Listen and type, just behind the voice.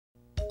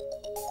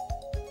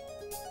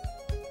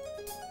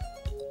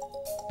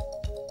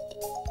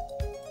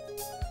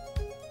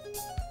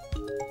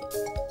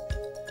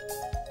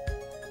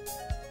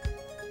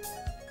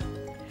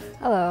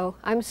Hello,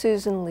 I'm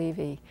Susan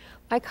Levy.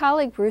 My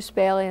colleague Bruce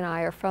Bailey and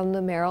I are from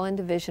the Maryland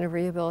Division of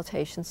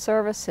Rehabilitation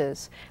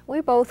Services.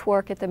 We both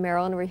work at the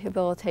Maryland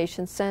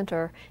Rehabilitation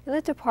Center in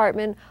the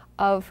Department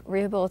of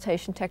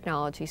Rehabilitation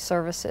Technology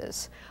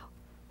Services.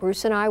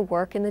 Bruce and I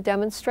work in the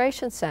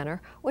Demonstration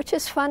Center, which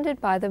is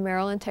funded by the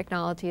Maryland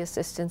Technology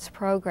Assistance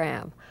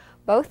Program.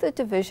 Both the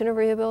Division of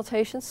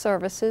Rehabilitation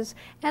Services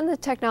and the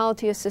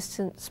Technology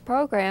Assistance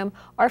Program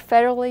are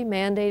federally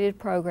mandated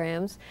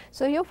programs,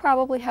 so you'll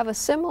probably have a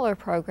similar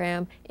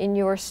program in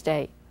your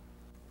state.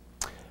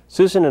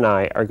 Susan and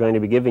I are going to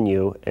be giving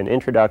you an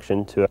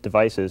introduction to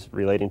devices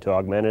relating to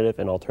augmentative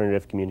and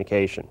alternative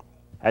communication.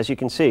 As you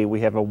can see,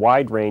 we have a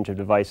wide range of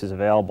devices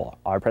available.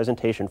 Our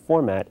presentation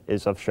format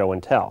is of show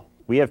and tell.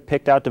 We have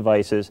picked out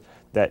devices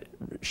that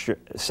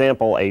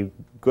sample a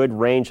good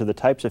range of the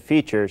types of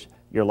features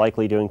you're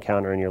likely to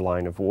encounter in your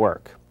line of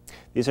work.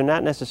 These are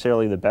not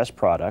necessarily the best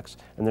products,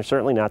 and they're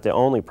certainly not the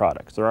only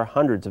products. There are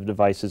hundreds of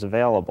devices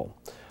available.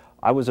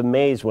 I was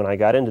amazed when I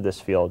got into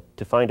this field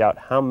to find out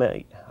how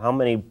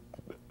many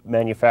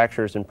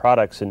manufacturers and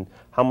products and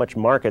how much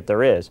market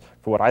there is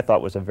for what I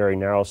thought was a very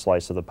narrow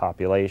slice of the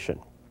population.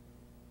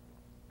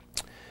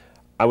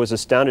 I was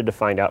astounded to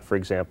find out, for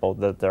example,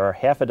 that there are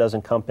half a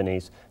dozen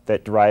companies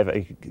that derive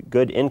a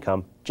good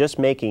income just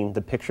making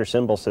the picture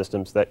symbol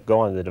systems that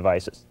go on the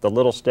devices, the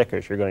little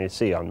stickers you're going to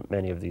see on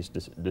many of these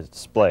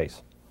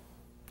displays.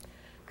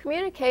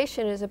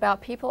 Communication is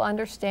about people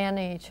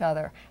understanding each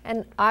other,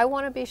 and I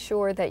want to be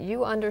sure that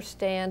you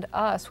understand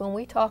us when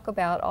we talk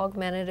about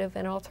augmentative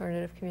and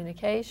alternative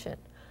communication.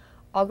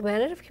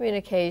 Augmentative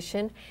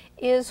communication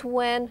is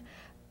when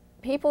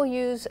people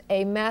use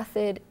a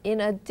method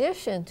in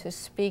addition to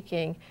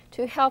speaking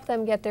to help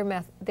them get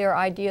their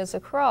ideas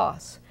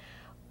across.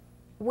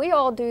 We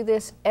all do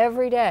this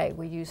every day.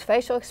 We use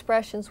facial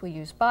expressions, we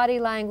use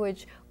body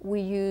language, we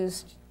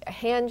use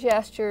hand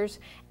gestures,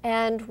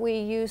 and we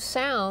use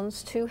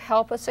sounds to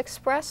help us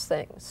express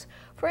things.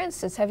 For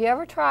instance, have you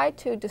ever tried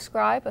to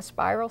describe a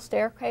spiral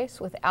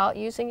staircase without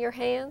using your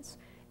hands?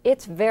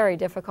 It's very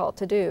difficult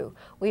to do.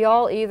 We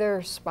all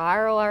either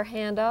spiral our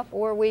hand up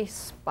or we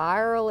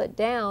spiral it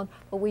down,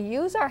 but we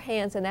use our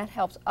hands, and that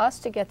helps us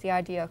to get the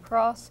idea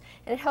across,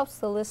 and it helps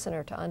the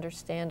listener to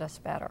understand us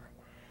better.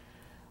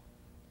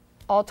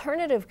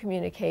 Alternative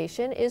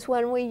communication is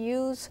when we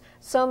use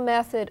some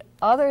method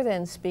other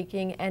than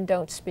speaking and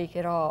don't speak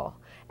at all.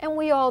 And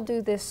we all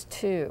do this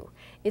too.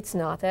 It's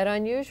not that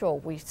unusual.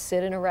 We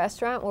sit in a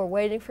restaurant, we're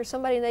waiting for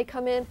somebody, and they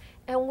come in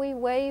and we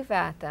wave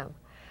at them.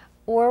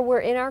 Or we're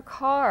in our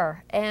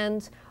car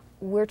and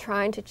we're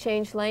trying to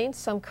change lanes.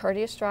 Some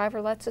courteous driver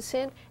lets us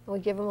in and we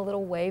give them a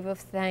little wave of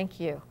thank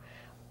you.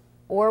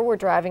 Or we're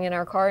driving in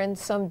our car and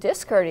some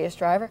discourteous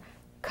driver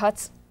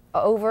cuts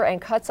over and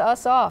cuts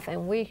us off,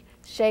 and we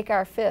shake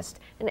our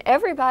fist. And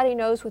everybody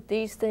knows what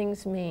these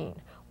things mean.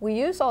 We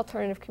use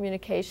alternative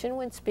communication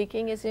when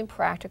speaking is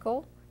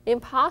impractical,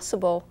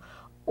 impossible,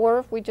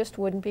 or we just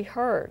wouldn't be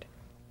heard.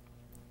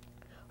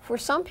 For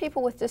some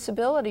people with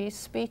disabilities,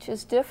 speech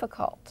is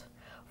difficult.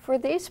 For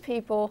these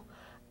people,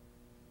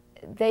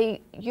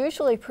 they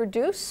usually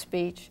produce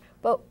speech,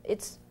 but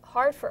it's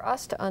hard for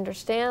us to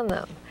understand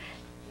them.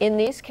 In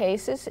these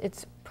cases,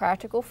 it's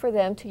practical for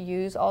them to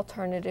use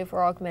alternative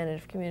or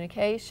augmentative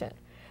communication.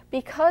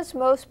 Because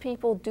most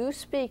people do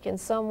speak in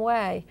some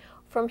way,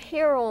 from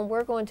here on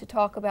we're going to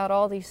talk about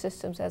all these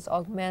systems as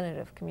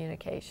augmentative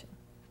communication.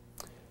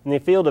 In the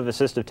field of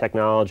assistive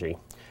technology,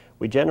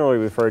 we generally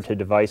refer to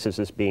devices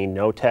as being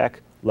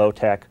no-tech,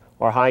 low-tech,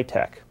 or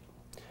high-tech.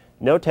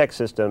 No-tech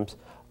systems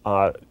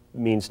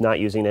means not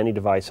using any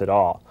device at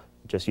all,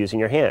 just using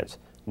your hands.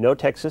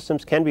 No-tech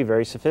systems can be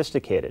very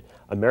sophisticated.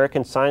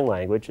 American Sign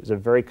Language is a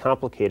very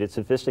complicated,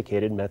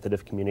 sophisticated method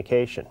of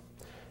communication.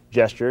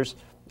 Gestures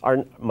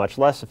are much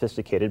less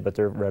sophisticated, but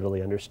they're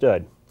readily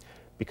understood.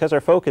 Because our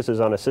focus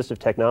is on assistive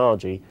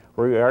technology,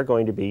 we are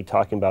going to be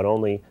talking about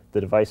only the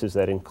devices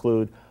that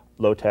include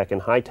low-tech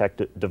and high-tech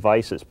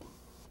devices.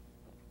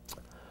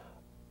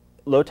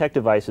 Low-tech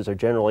devices are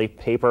generally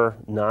paper,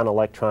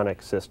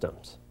 non-electronic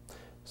systems.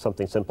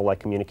 Something simple like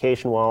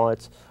communication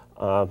wallets,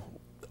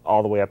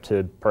 all the way up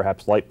to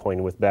perhaps light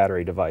pointing with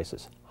battery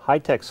devices.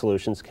 High-tech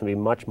solutions can be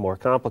much more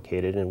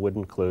complicated and would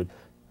include,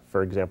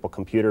 for example,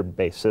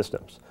 computer-based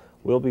systems.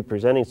 We'll be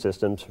presenting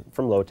systems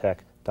from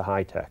low-tech to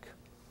high-tech.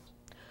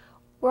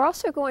 We're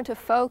also going to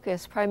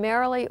focus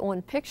primarily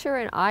on picture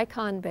and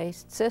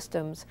icon-based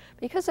systems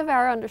because of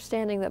our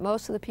understanding that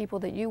most of the people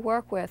that you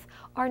work with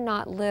are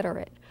not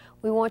literate.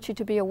 We want you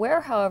to be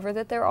aware, however,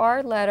 that there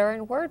are letter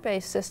and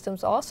word-based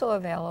systems also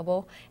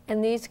available,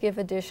 and these give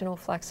additional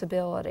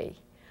flexibility.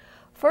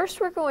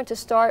 First, we're going to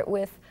start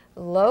with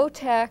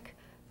low-tech,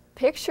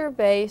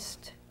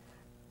 picture-based,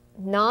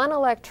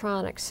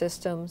 non-electronic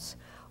systems,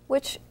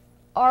 which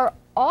are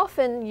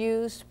often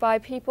used by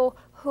people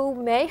who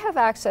may have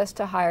access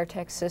to higher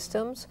tech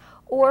systems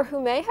or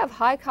who may have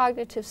high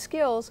cognitive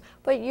skills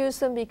but use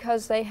them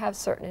because they have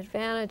certain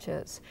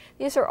advantages.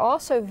 These are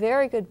also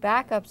very good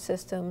backup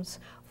systems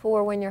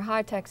for when your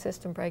high-tech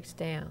system breaks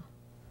down.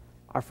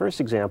 Our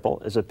first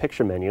example is a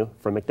picture menu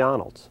from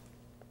McDonald's.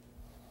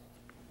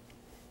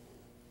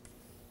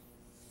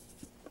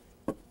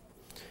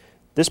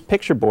 This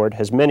picture board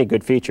has many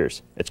good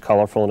features. It's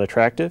colorful and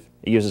attractive.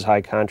 It uses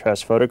high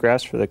contrast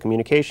photographs for the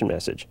communication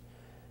message.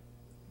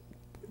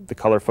 The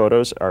color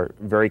photos are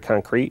very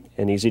concrete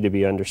and easy to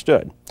be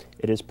understood.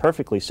 It is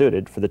perfectly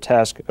suited for the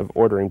task of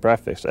ordering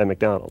breakfast at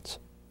McDonald's.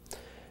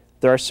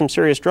 There are some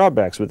serious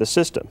drawbacks with the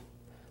system.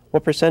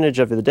 What percentage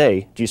of the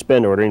day do you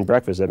spend ordering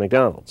breakfast at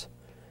McDonald's?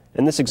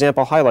 And this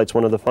example highlights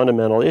one of the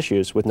fundamental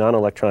issues with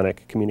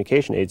non-electronic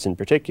communication aids in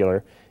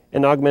particular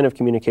and augmentative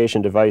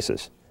communication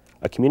devices.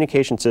 A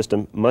communication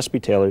system must be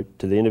tailored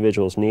to the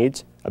individual's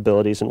needs,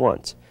 abilities, and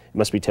wants. It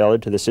must be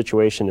tailored to the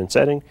situation and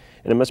setting,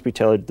 and it must be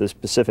tailored to the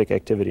specific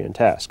activity and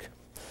task.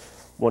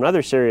 One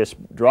other serious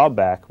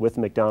drawback with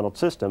the McDonald's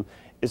system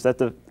is that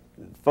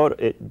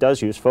it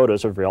does use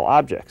photos of real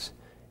objects.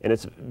 And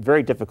it's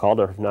very difficult,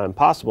 or if not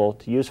impossible,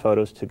 to use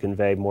photos to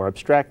convey more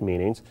abstract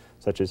meanings,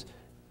 such as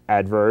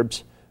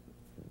adverbs,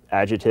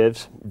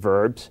 adjectives,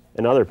 verbs,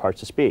 and other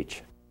parts of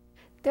speech.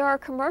 There are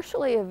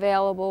commercially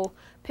available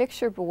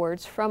picture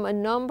boards from a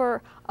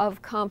number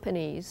of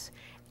companies,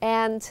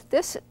 and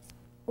this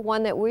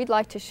one that we'd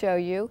like to show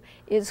you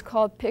is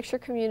called Picture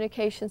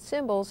Communication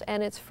Symbols,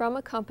 and it's from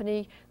a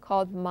company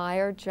called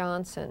Meyer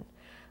Johnson.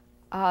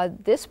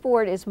 This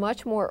board is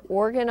much more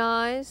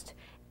organized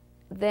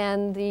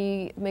than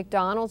the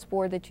McDonald's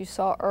board that you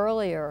saw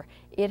earlier.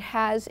 It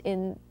has,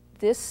 in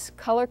this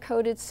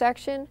color-coded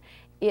section,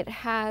 it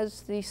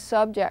has the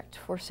subject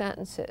for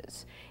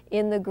sentences.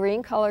 In the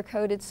green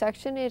color-coded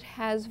section, it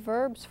has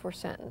verbs for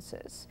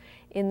sentences.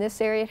 In this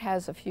area, it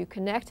has a few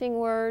connecting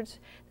words,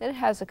 then it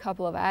has a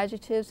couple of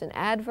adjectives and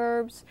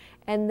adverbs,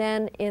 and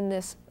then in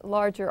this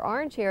larger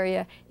orange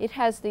area, it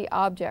has the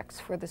objects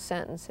for the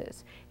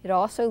sentences. It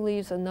also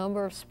leaves a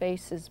number of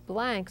spaces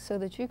blank so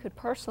that you could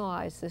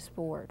personalize this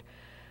board.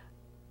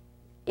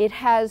 It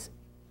has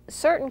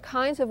certain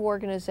kinds of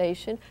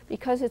organization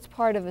because it's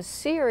part of a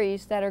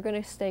series that are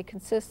going to stay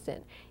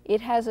consistent.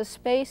 It has a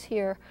space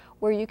here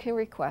where you can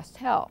request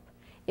help.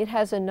 It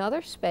has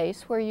another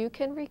space where you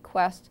can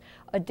request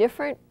a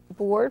different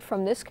board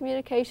from this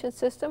communication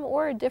system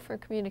or a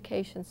different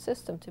communication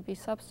system to be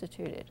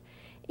substituted.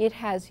 It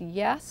has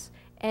yes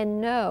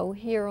and no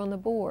here on the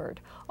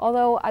board,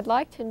 although I'd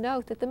like to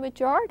note that the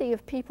majority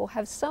of people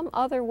have some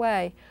other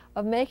way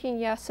of making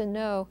yes and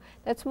no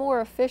that's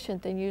more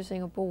efficient than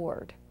using a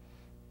board.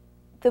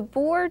 The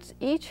boards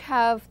each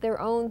have their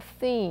own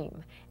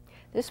theme.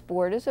 This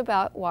board is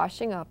about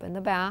washing up in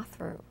the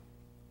bathroom.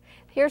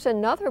 Here's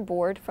another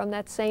board from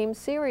that same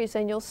series,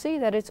 and you'll see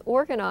that it's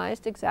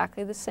organized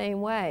exactly the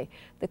same way.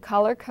 The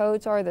color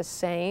codes are the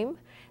same.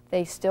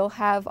 They still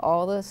have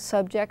all the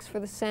subjects for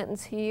the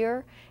sentence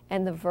here,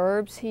 and the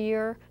verbs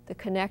here, the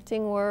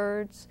connecting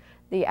words,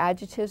 the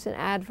adjectives and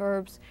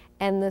adverbs,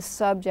 and the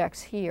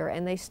subjects here,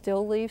 and they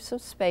still leave some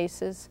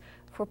spaces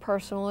for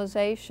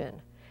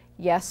personalization.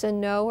 Yes and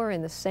no are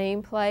in the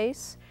same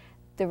place.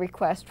 The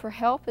request for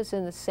help is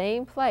in the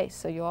same place,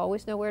 so you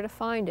always know where to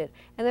find it.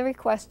 And the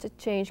request to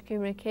change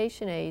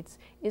communication aids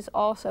is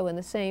also in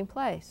the same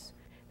place.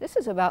 This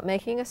is about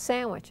making a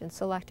sandwich and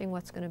selecting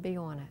what's going to be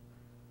on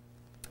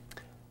it.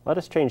 Let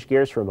us change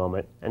gears for a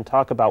moment and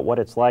talk about what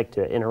it's like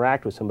to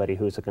interact with somebody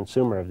who is a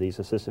consumer of these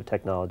assistive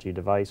technology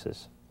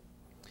devices.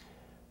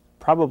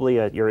 Probably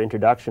at your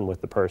introduction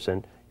with the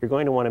person, you're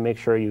going to want to make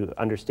sure you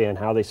understand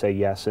how they say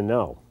yes and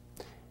no.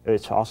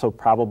 It's also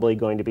probably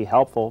going to be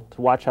helpful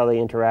to watch how they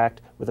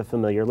interact with a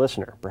familiar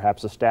listener,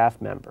 perhaps a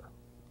staff member.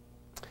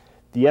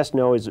 The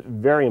yes-no is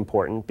very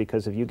important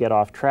because if you get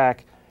off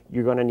track,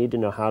 you're going to need to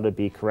know how to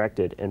be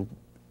corrected and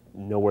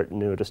know where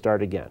to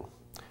start again.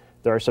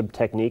 There are some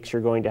techniques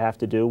you're going to have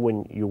to do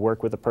when you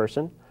work with a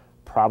person.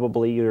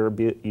 Probably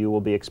you will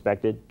be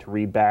expected to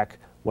read back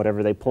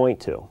whatever they point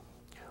to,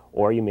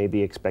 or you may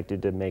be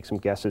expected to make some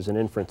guesses and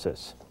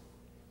inferences.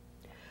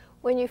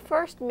 When you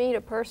first meet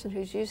a person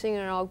who's using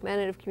an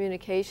augmentative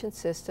communication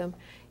system,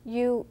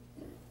 you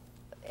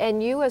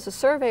as a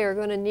surveyor are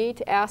going to need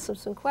to ask them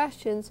some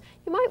questions.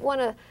 You might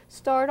want to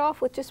start off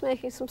with just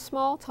making some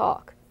small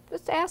talk.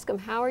 Just ask them,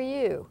 how are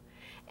you?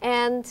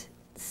 And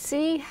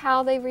see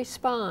how they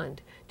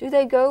respond. Do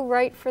they go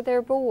right for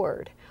their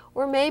board?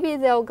 Or maybe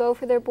they'll go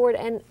for their board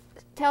and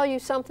tell you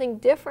something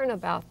different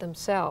about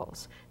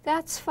themselves.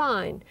 That's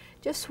fine.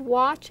 Just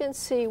watch and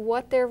see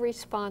what their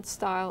response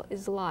style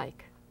is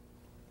like.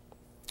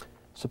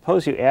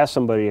 Suppose you ask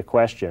somebody a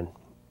question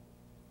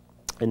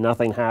and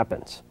nothing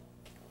happens.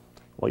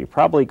 Well, you're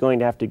probably going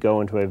to have to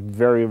go into a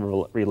very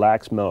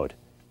relaxed mode.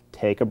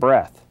 Take a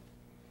breath.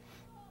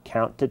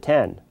 Count to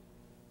 10.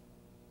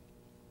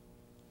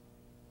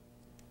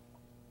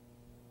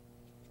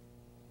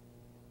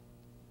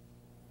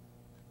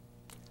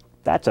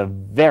 That's a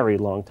very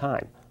long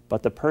time,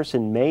 but the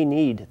person may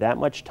need that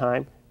much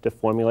time to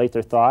formulate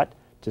their thought,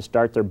 to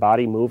start their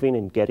body moving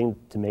and getting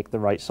to make the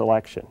right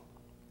selection.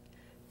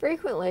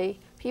 Frequently,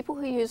 people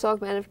who use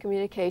augmentative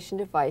communication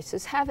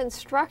devices have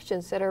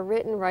instructions that are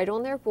written right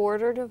on their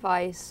board or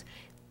device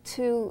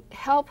to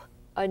help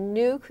a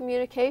new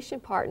communication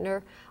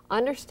partner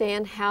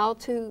understand how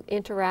to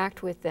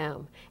interact with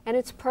them. And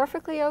it's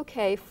perfectly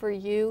okay for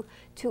you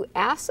to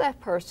ask that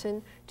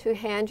person to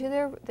hand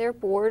you their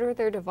board or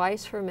their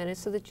device for a minute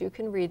so that you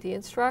can read the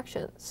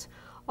instructions.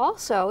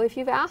 Also, if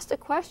you've asked a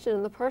question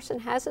and the person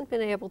hasn't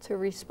been able to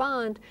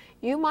respond,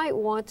 you might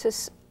want to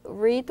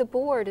read the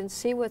board and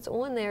see what's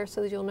on there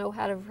so that you'll know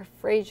how to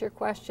phrase your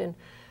question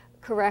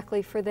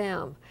correctly for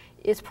them.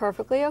 It's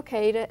perfectly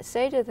okay to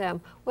say to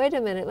them, wait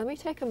a minute, let me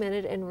take a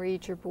minute and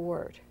read your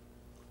board.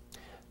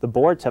 The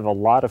boards have a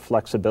lot of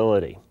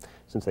flexibility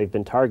since they've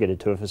been targeted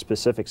to a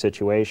specific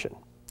situation.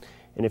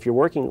 And if you're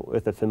working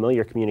with a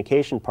familiar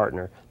communication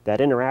partner, that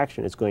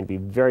interaction is going to be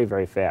very,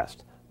 very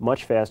fast,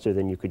 much faster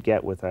than you could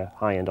get with a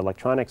high-end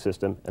electronic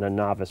system and a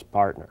novice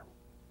partner.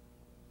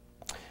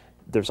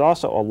 There's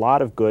also a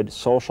lot of good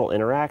social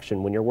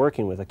interaction when you're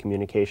working with a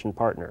communication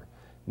partner.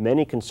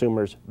 Many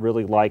consumers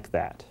really like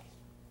that.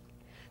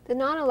 The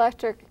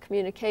non-electric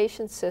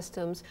communication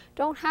systems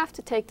don't have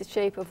to take the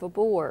shape of a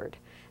board.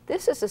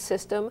 This is a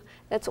system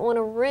that's on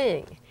a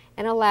ring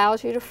and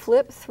allows you to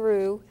flip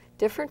through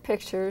different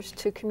pictures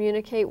to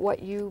communicate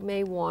what you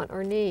may want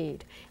or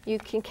need. You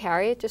can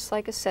carry it just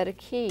like a set of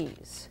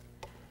keys.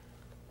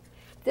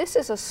 This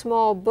is a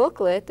small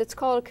booklet that's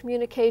called a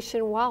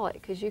communication wallet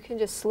because you can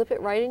just slip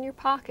it right in your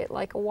pocket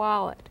like a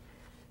wallet.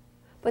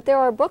 But there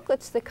are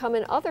booklets that come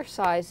in other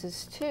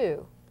sizes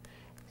too,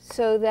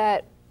 so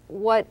that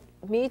what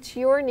meets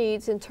your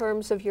needs in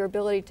terms of your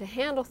ability to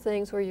handle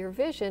things or your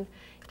vision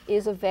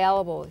is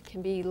available. It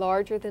can be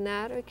larger than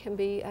that, or it can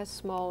be as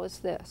small as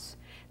this.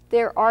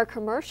 There are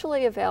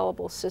commercially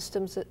available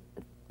systems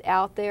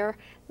out there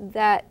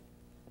that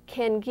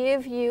can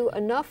give you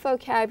enough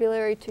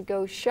vocabulary to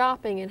go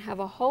shopping and have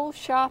a whole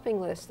shopping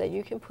list that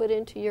you can put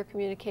into your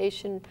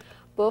communication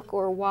book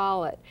or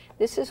wallet.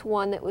 This is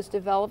one that was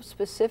developed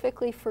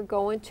specifically for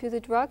going to the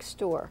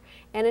drugstore,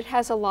 and it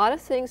has a lot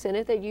of things in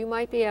it that you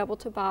might be able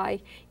to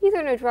buy either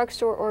in a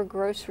drugstore or a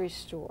grocery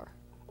store.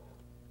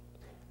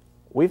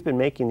 We've been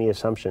making the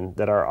assumption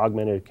that our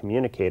augmented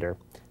communicator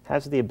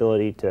has the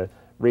ability to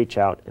reach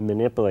out and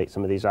manipulate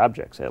some of these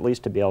objects, at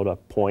least to be able to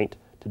point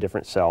to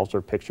different cells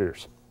or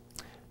pictures.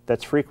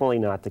 That's frequently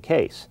not the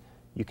case.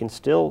 You can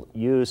still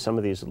use some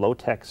of these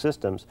low-tech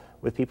systems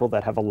with people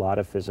that have a lot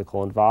of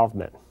physical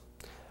involvement.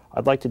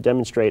 I'd like to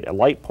demonstrate a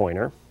light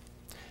pointer.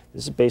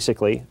 This is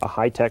basically a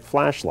high-tech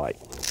flashlight.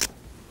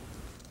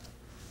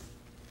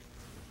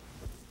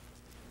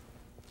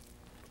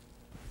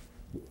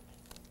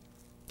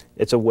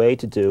 It's a way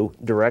to do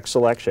direct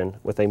selection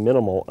with a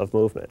minimal of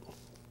movement.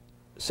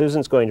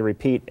 Susan's going to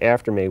repeat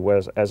after me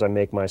as I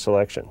make my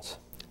selections.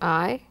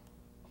 I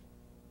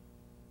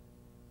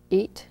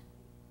eat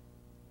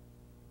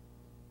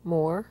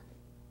more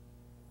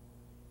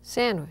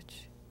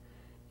sandwich.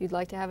 You'd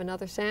like to have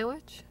another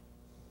sandwich?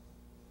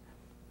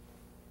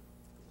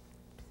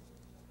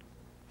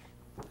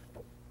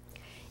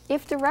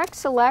 If direct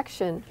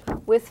selection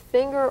with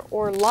finger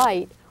or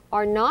light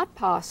are not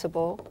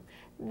possible,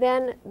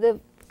 then the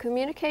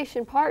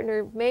communication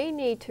partner may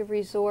need to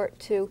resort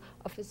to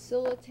a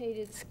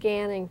facilitated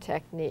scanning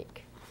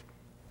technique.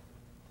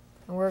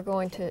 And we're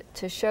going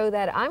to show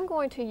that. I'm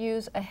going to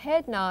use a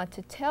head nod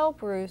to tell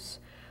Bruce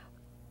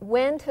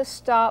when to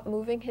stop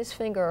moving his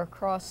finger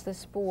across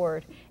this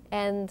board,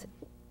 and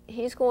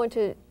he's going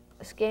to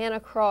scan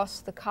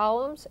across the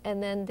columns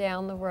and then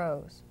down the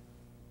rows.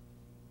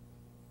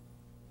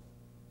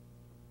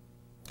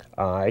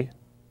 I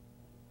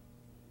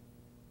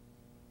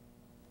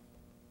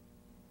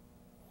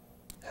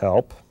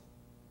help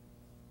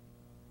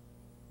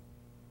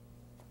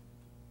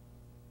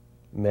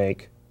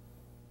make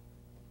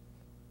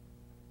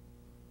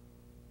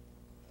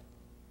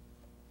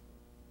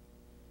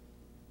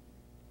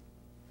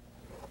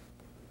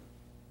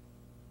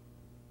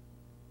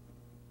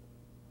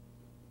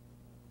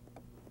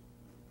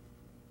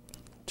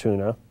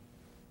tuna.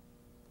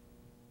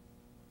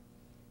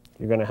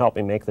 You're going to help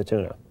me make the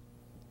tuna.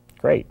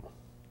 Great.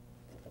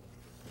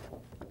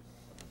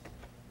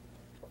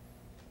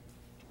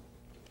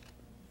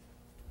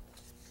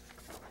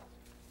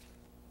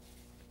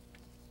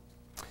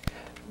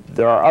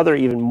 There are other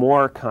even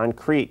more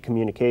concrete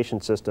communication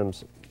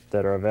systems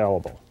that are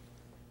available.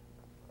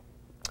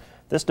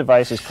 This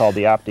device is called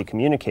the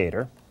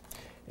OptiCommunicator,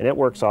 and it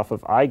works off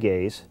of eye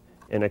gaze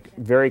in a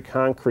very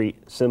concrete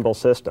symbol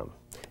system.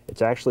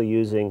 It's actually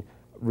using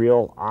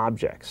real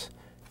objects.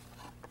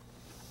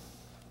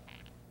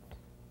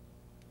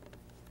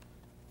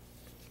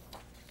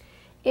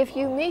 If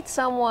you meet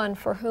someone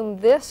for whom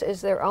this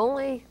is their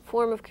only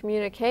form of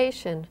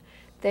communication,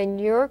 then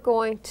you're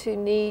going to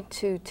need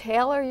to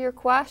tailor your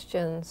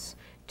questions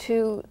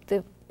to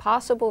the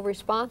possible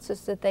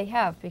responses that they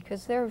have,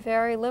 because they're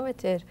very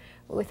limited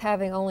with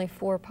having only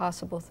 4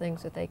 possible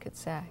things that they could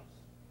say.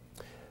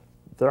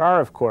 There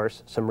are, of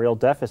course, some real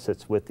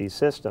deficits with these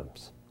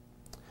systems.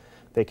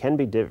 They can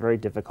be very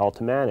difficult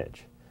to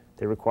manage.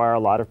 They require a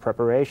lot of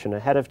preparation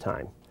ahead of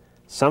time.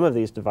 Some of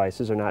these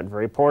devices are not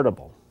very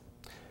portable.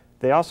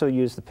 They also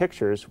use the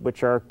pictures,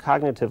 which are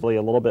cognitively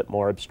a little bit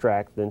more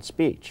abstract than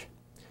speech.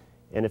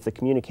 And if the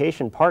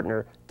communication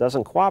partner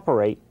doesn't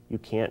cooperate, you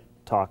can't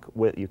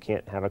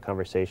have a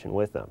conversation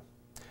with them.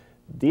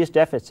 These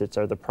deficits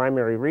are the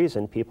primary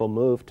reason people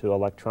move to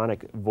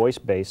electronic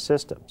voice-based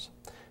systems.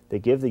 They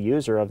give the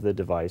user of the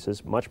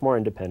devices much more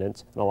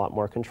independence and a lot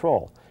more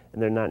control,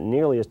 and they're not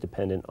nearly as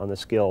dependent on the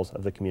skills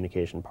of the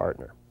communication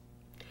partner.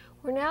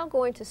 We're now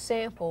going to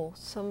sample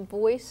some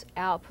voice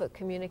output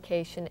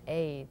communication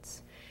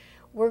aids.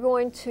 We're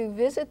going to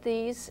visit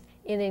these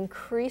in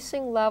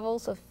increasing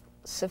levels of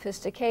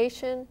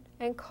sophistication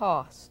and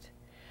cost.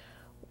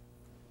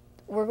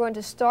 We're going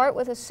to start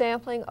with a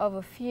sampling of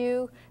a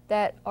few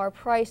that are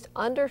priced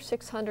under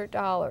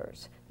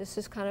 $600. This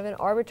is kind of an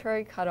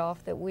arbitrary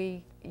cutoff that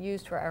we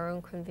used for our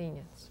own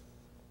convenience.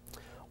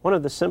 One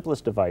of the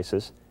simplest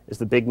devices is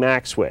the Big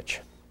Mac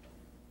switch.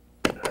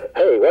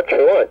 Hey, what's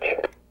for lunch?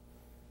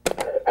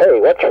 Hey,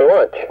 what's for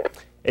lunch?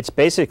 It's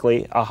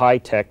basically a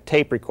high-tech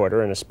tape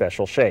recorder in a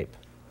special shape.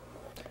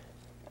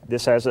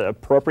 This has an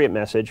appropriate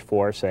message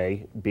for,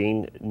 say,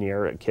 being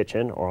near a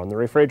kitchen or on the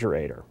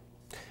refrigerator.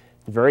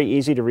 Very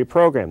easy to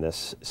reprogram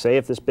this. Say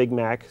if this Big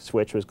Mac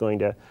switch was going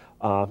to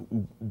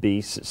be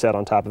set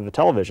on top of a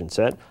television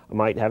set, I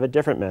might have a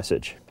different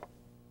message.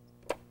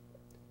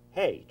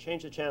 Hey,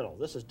 change the channel.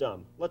 This is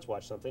dumb. Let's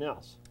watch something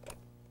else.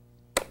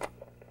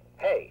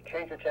 Hey,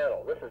 change the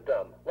channel. This is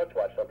dumb. Let's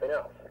watch something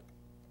else.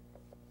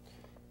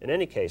 In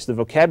any case, the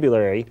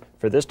vocabulary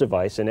for this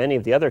device and any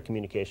of the other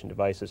communication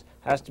devices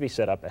has to be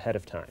set up ahead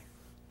of time.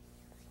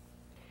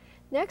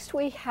 Next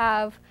we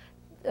have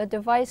a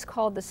device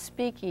called the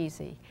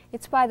Speakeasy.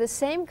 It's by the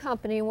same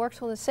company and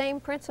works on the same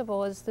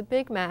principle as the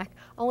Big Mac,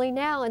 only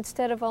now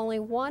instead of only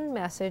one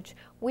message,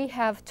 we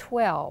have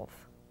 12.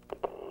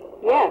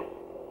 Yes,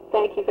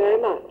 thank you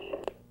very much.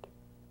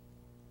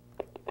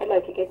 I'd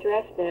like to get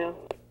dressed now.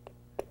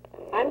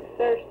 I'm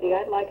thirsty.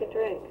 I'd like a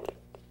drink.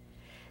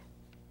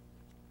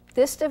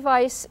 This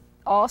device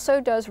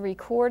also does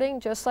recording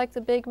just like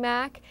the Big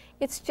Mac.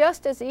 It's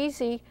just as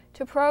easy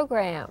to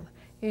program.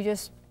 You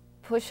just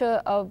push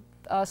a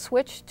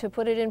switch to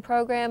put it in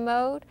program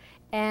mode,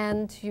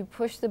 and you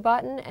push the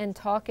button and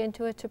talk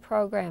into it to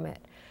program it.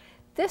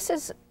 This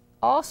is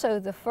also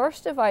the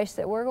first device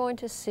that we're going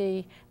to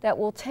see that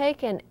will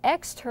take an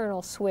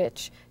external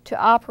switch to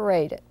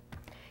operate it.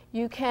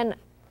 You can,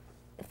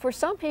 for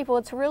some people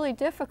it's really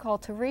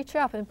difficult to reach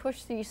up and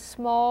push these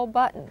small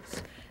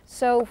buttons.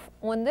 So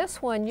on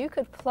this one you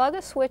could plug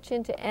a switch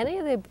into any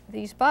of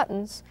these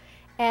buttons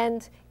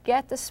and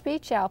get the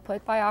speech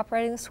output by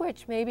operating the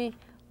switch, maybe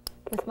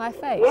with my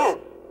face. Yes,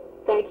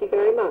 thank you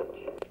very much.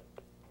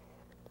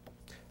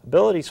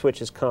 Ability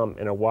switches come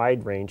in a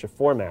wide range of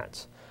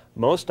formats.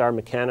 Most are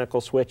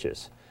mechanical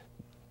switches.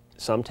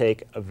 Some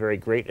take a very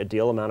great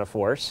deal amount of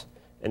force,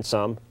 and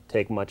some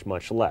take much,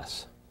 much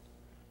less.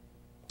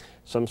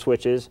 Some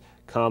switches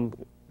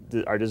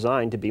are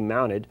designed to be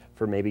mounted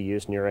for maybe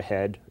use near a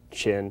head,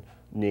 chin,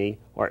 knee,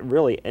 or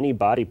really any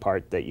body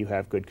part that you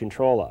have good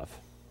control of.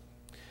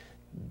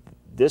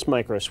 This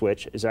micro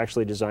switch is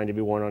actually designed to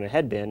be worn on a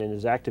headband and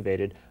is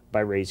activated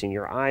by raising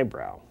your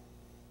eyebrow.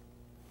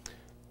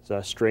 It's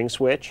a string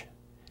switch.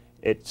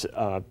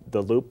 The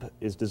loop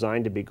is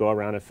designed to go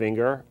around a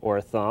finger or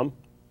a thumb.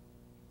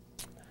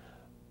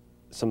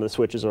 Some of the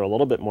switches are a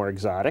little bit more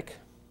exotic.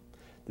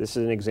 This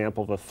is an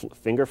example of a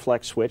finger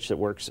flex switch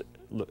that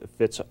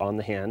fits on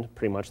the hand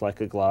pretty much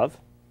like a glove.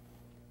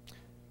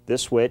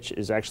 This switch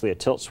is actually a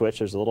tilt switch.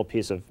 There's a little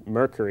piece of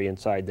mercury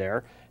inside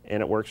there,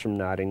 and it works from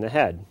nodding the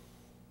head.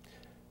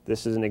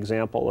 This is an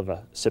example of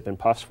a sip and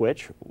puff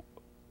switch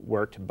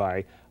worked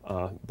by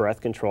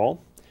breath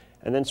control.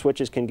 And then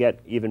switches can get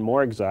even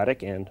more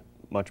exotic and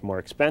much more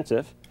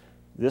expensive.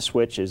 This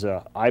switch is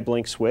an eye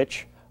blink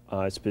switch.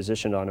 It's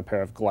positioned on a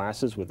pair of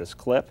glasses with this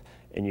clip,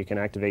 and you can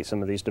activate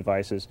some of these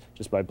devices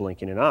just by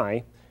blinking an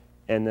eye.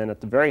 And then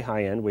at the very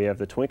high end, we have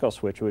the twinkle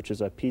switch, which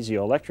is a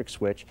piezoelectric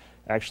switch.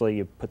 Actually,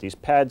 you put these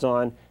pads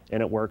on,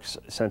 and it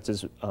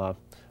senses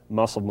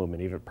muscle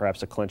movement, even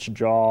perhaps a clenched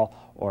jaw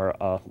or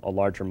a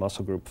larger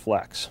muscle group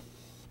flex.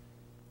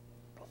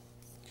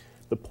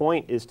 The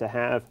point is to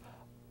have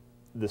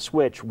the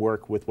switch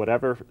work with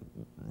whatever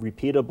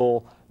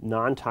repeatable,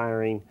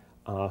 non-tiring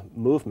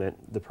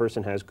movement the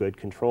person has good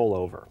control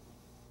over.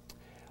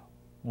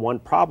 One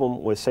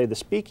problem with, say, the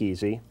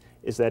Speakeasy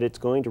is that it's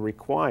going to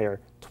require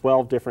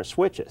 12 different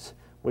switches,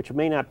 which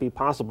may not be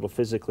possible to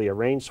physically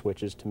arrange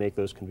switches to make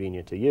those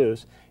convenient to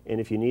use. And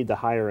if you need the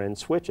higher end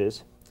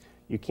switches,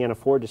 you can't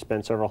afford to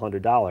spend several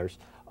 $100s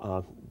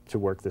to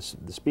work the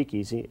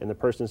Speakeasy, and the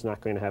person's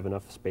not going to have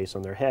enough space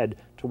on their head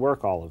to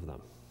work all of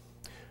them.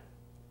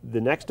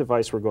 The next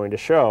device we're going to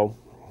show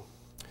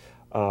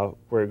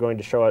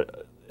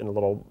it in a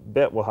little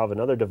bit. We'll have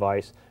another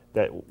device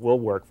that will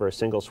work for a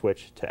single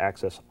switch to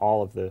access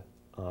all of the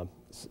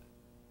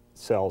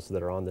cells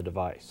that are on the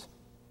device.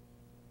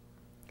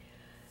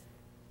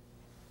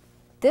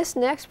 This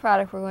next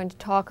product we're going to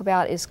talk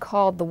about is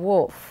called the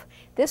Wolf.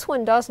 This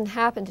one doesn't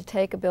happen to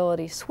take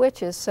ability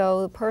switches,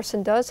 so the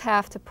person does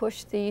have to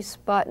push these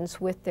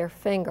buttons with their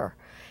finger.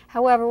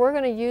 However, we're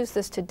going to use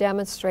this to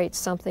demonstrate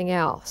something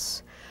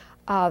else.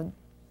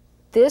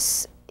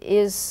 This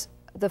is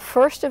the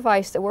first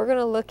device that we're going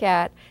to look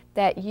at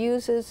that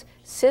uses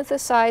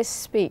synthesized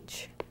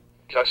speech.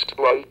 Just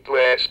one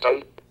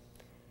question.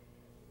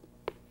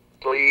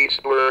 Please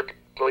work,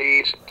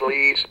 please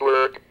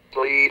work,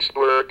 please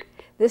work.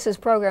 This is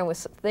programmed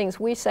with things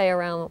we say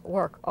around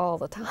work all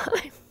the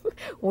time.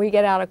 When we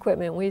get out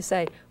equipment, we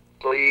say,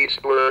 please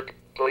work,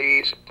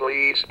 please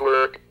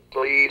work,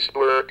 please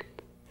work.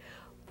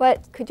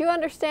 But could you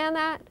understand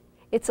that?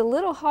 It's a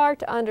little hard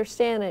to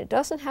understand, and it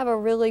doesn't have a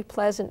really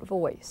pleasant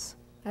voice.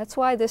 That's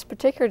why this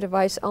particular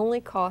device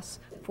only costs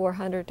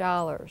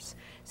 $400.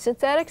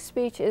 Synthetic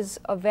speech is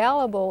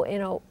available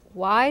in a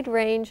wide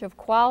range of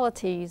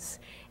qualities,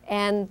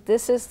 and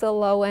this is the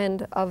low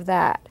end of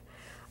that.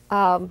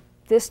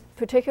 This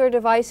particular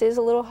device is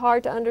a little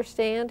hard to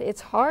understand. It's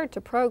hard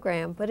to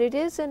program, but it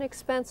is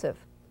inexpensive.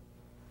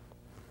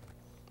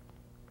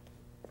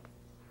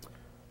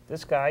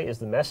 This guy is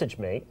the Message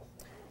Mate,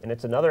 and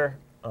it's another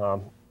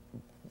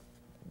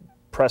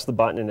press the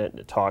button and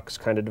it talks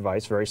kind of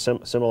device, very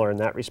similar in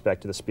that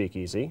respect to the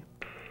Speakeasy.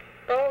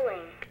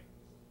 Bowling.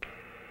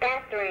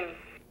 Bathroom.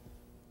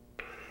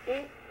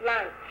 Eat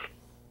lunch.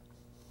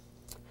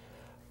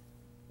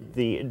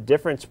 The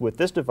difference with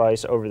this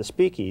device over the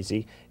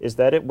Speakeasy is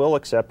that it will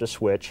accept a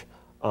switch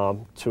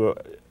to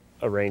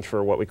arrange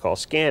for what we call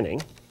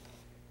scanning.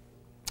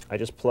 I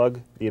just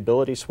plug the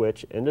ability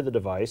switch into the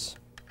device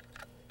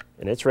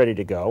and it's ready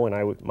to go, and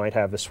I might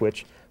have a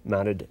switch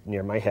mounted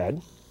near my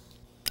head.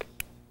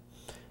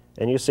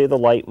 And you see the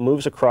light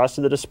moves across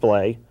to the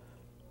display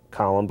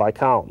column by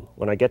column.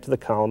 When I get to the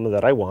column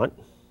that I want,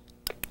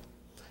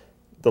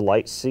 the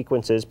light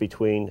sequences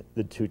between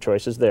the two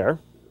choices there.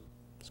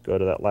 Let's go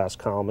to that last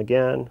column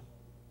again.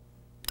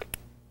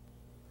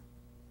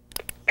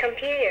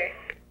 Computer.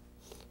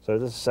 So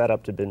this is set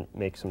up to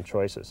make some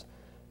choices.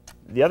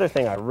 The other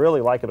thing I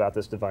really like about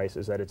this device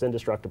is that it's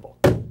indestructible.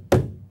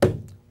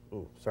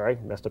 Ooh, sorry,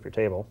 messed up your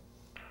table.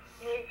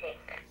 Music.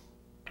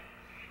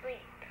 Sleep.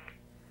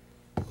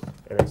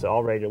 And it's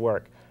all ready to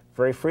work.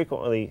 Very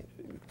frequently,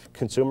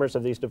 consumers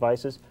of these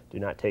devices do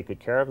not take good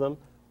care of them.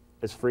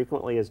 As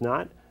frequently as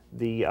not,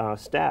 the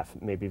staff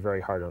may be very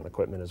hard on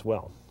equipment as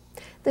well.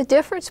 The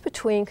difference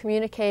between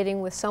communicating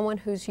with someone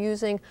who's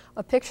using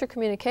a picture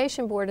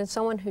communication board and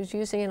someone who's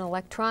using an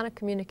electronic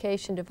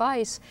communication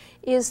device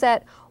is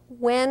that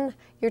when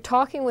you're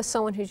talking with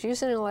someone who's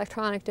using an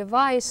electronic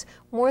device,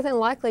 more than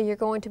likely you're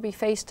going to be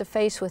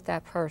face-to-face with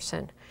that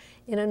person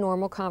in a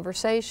normal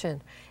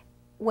conversation.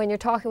 When you're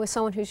talking with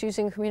someone who's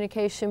using a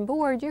communication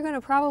board, you're going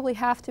to probably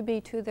have to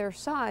be to their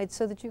side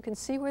so that you can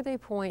see where they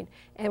point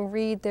and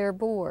read their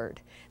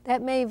board.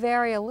 That may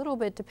vary a little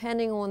bit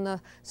depending on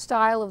the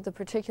style of the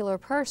particular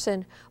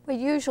person, but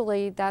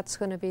usually that's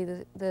going to be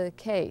the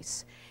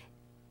case.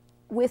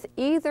 With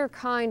either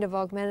kind of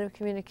augmentative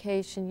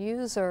communication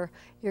user,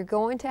 you're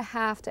going to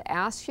have to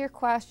ask your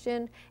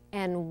question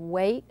and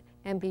wait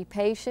and be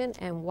patient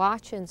and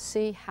watch and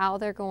see how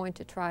they're going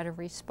to try to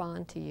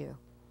respond to you.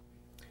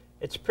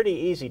 It's pretty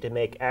easy to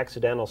make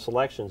accidental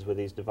selections with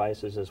these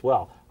devices as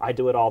well. I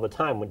do it all the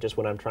time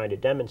when I'm trying to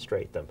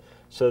demonstrate them.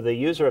 So the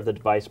user of the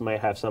device might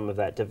have some of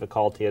that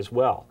difficulty as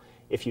well.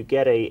 If you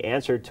get an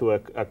answer to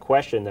a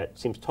question that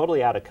seems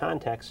totally out of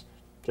context,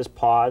 just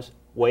pause,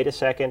 wait a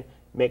second,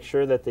 make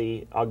sure that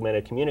the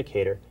augmented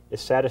communicator is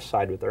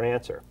satisfied with their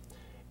answer.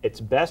 It's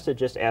best to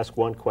just ask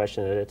one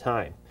question at a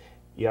time.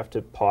 You have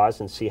to pause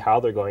and see how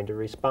they're going to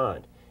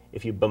respond.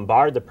 If you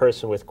bombard the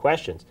person with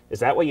questions, is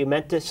that what you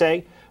meant to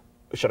say?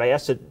 Should I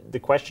ask the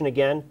question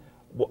again?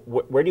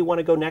 Where do you want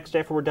to go next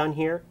after we're done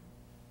here?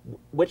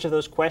 Which of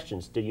those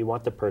questions do you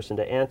want the person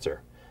to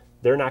answer?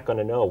 They're not going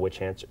to know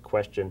which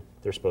question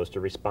they're supposed to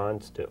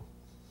respond to.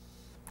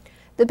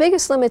 The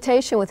biggest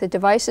limitation with the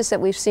devices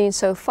that we've seen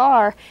so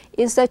far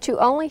is that you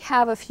only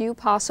have a few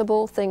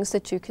possible things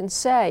that you can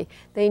say.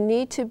 They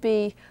need to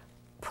be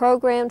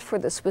programmed for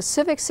the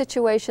specific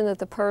situation that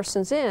the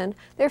person's in.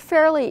 They're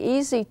fairly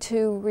easy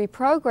to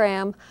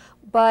reprogram,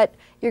 but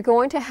you're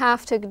going to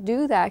have to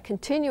do that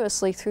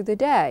continuously through the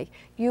day.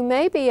 You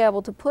may be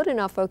able to put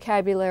enough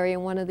vocabulary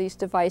in one of these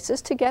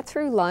devices to get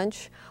through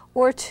lunch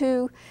or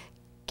to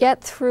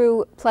get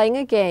through playing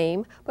a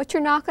game, but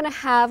you're not going to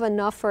have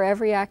enough for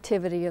every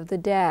activity of the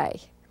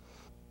day.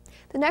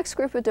 The next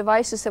group of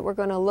devices that we're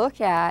going to look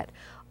at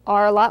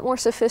are a lot more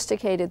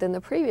sophisticated than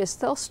the previous.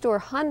 They'll store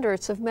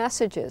hundreds of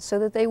messages so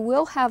that they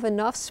will have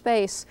enough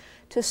space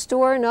to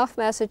store enough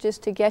messages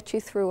to get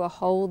you through a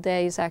whole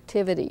day's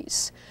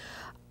activities.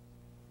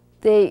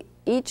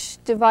 Each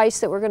device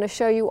that we're going to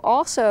show you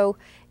also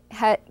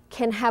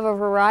can have a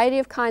variety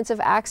of kinds of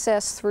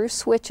access through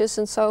switches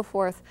and so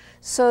forth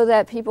so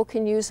that people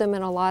can use them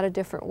in a lot of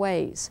different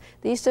ways.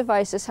 These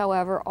devices,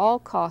 however, all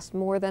cost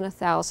more than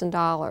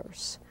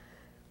 $1,000.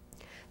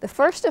 The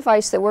first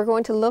device that we're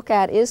going to look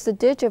at is the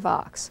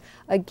Digivox.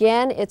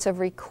 Again, it's a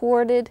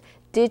recorded,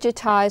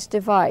 digitized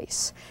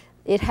device.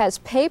 It has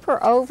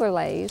paper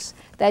overlays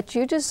that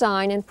you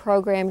design and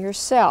program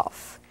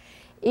yourself.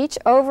 Each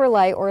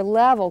overlay or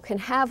level can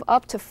have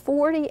up to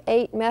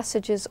 48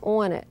 messages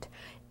on it.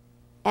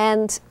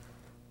 And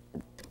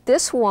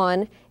This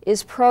one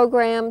is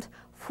programmed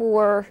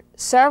for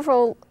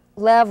several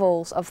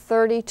levels of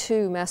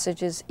 32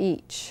 messages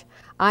each.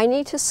 I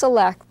need to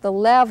select the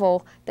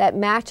level that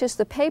matches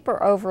the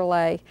paper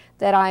overlay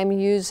that I'm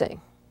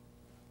using.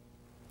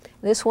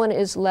 This one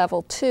is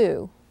level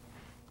 2.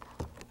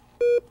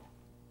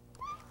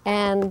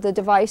 And the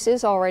device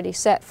is already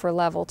set for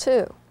level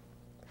 2.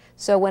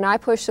 So when I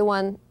push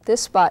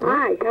this button,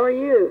 Hi, how are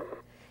you?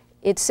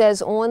 it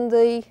says on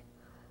the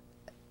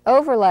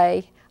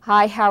overlay,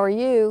 "Hi, how are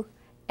you?"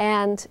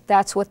 And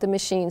that's what the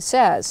machine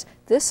says.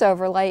 This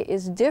overlay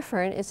is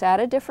different, it's at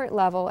a different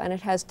level, and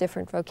it has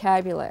different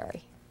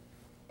vocabulary.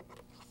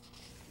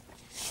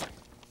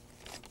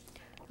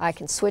 I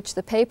can switch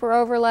the paper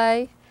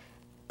overlay,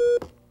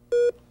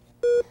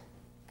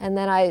 and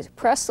then I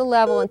press the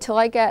level until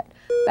I get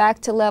back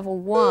to level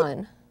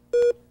 1.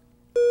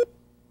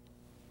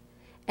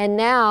 And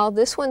now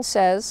this one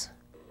says,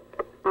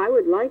 I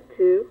would like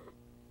to.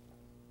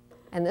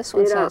 and this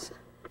one says,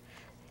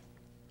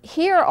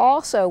 here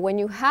also, when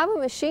you have a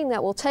machine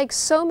that will take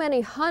so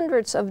many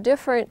hundreds of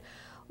different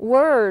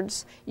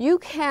words, you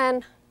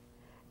can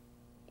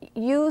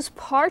use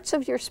parts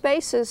of your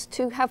spaces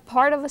to have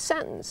part of a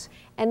sentence,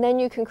 and then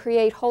you can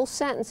create whole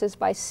sentences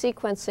by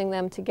sequencing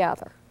them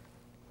together.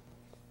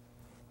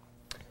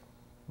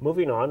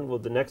 Moving on, well,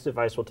 the next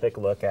device we'll take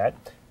a look at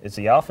is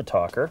the Alpha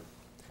Talker.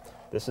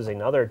 This is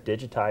another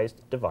digitized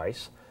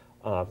device,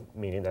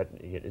 meaning that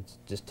it's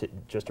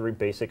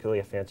basically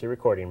a fancy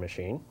recording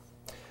machine.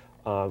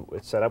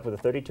 It's set up with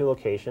 32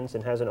 locations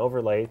and has an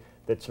overlay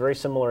that's very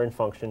similar in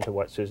function to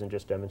what Susan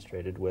just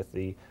demonstrated with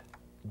the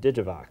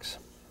Digivox.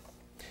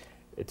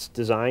 It's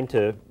designed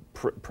to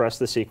press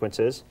the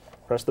sequences,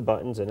 press the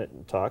buttons, and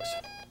it talks.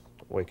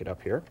 Wake it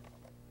up here.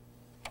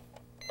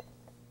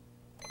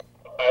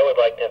 I would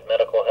like to have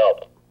medical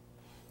help.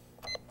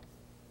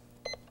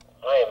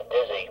 I am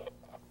dizzy.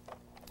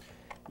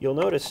 You'll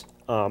notice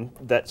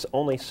that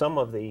only some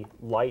of the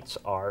lights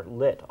are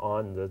lit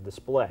on the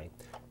display.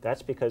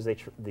 That's because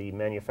the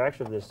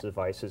manufacturer of this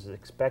device is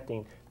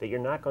expecting that you're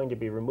not going to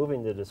be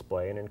removing the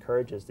display, and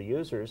encourages the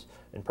users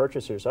and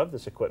purchasers of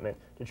this equipment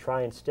to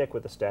try and stick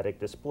with a static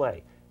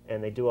display.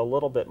 And they do a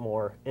little bit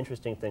more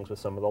interesting things with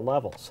some of the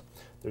levels.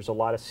 There's a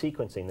lot of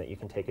sequencing that you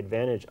can take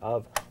advantage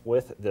of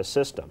with this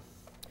system.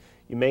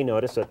 You may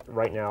notice that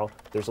right now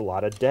there's a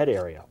lot of dead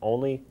area.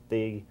 Only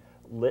the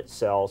lit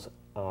cells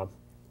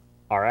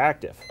are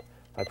active.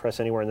 If I press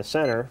anywhere in the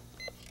center,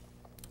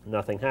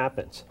 nothing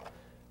happens.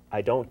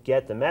 I don't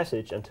get the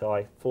message until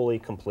I fully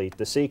complete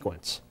the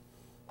sequence.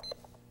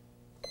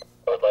 I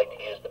would like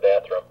to use the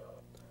bathroom.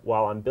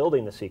 While I'm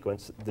building the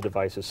sequence, the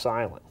device is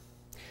silent.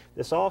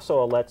 This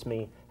also lets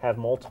me have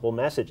multiple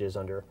messages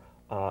under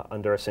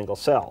a single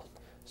cell.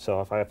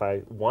 So if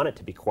I want it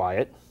to be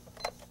quiet,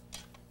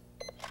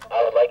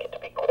 I would like it to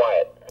be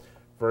quiet.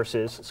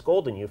 versus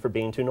scolding you for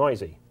being too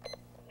noisy.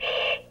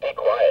 Be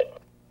quiet.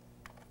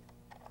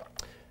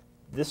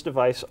 This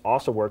device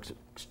also works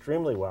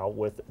extremely well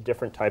with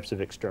different types of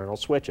external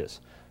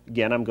switches.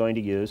 Again, I'm going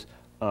to use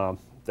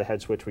the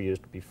head switch we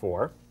used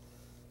before.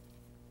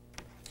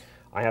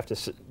 I have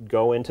to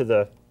go into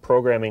the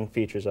programming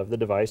features of the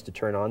device to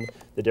turn on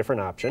the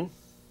different option,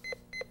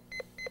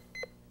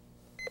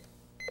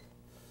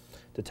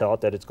 to tell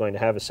it that it's going to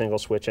have a single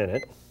switch in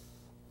it.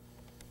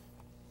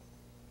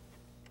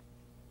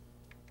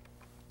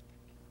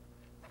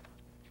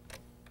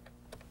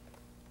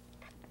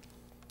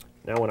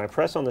 Now when I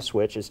press on the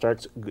switch, it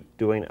starts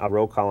doing a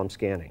row column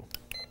scanning.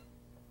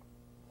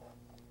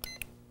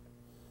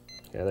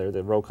 Yeah, there,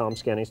 the row column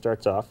scanning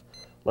starts off.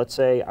 Let's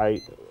say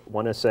I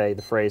want to say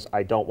the phrase,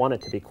 "I don't want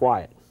it to be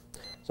quiet."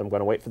 So I'm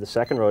going to wait for the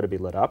second row to be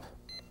lit up.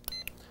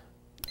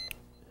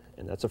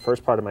 And that's the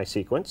first part of my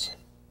sequence.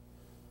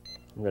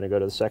 I'm going to go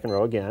to the second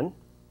row again.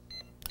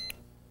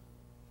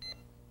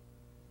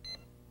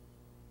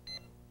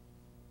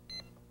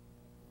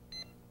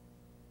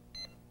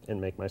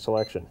 And make my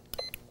selection.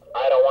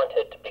 I don't want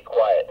it to be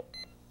quiet.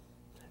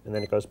 And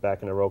then it goes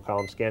back into row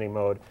column scanning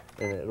mode,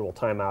 and it will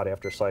time out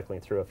after cycling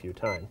through a few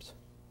times.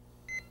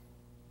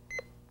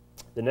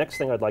 The next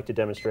thing I'd like to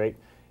demonstrate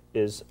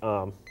is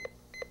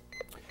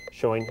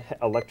showing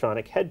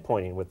electronic head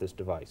pointing with this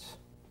device,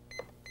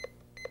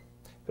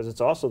 because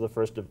it's also the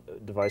first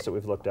device that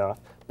we've looked at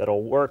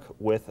that'll work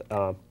with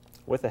a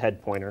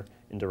head pointer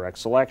in direct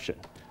selection.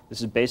 This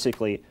is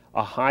basically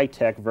a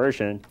high-tech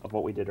version of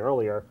what we did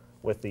earlier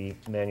with the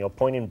manual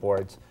pointing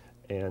boards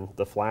and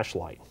the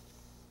flashlight.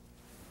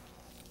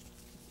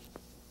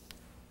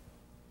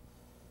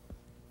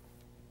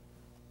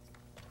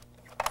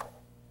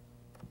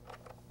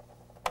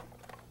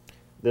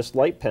 This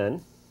light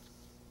pen,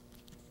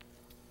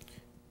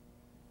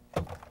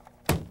 turn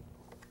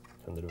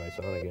the device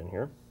on again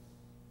here.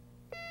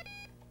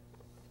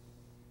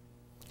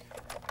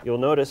 You'll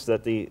notice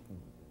that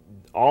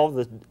all of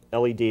the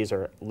LEDs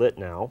are lit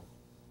now,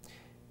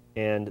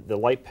 and the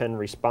light pen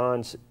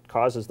responds,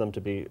 causes them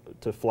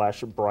to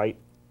flash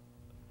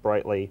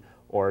brightly,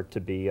 or to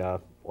be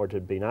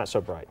not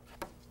so bright.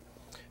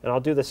 And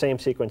I'll do the same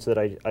sequence that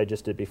I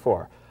just did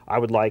before. I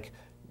would like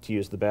to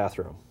use the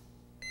bathroom.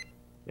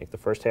 Make the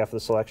first half of the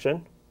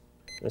selection,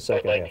 the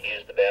second I'd like half. to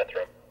use the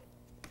bathroom.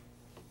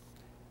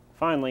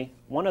 Finally,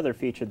 one other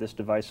feature this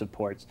device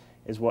supports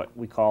is what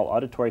we call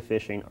auditory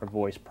fishing or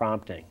voice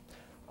prompting.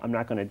 I'm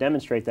not going to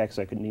demonstrate that because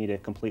I could need a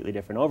completely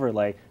different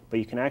overlay, but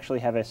you can actually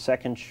have a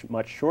second,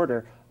 much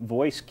shorter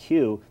voice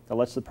cue that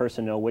lets the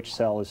person know which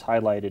cell is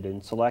highlighted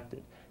and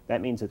selected. That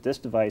means that this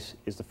device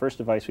is the first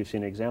device we've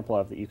seen an example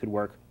of that you could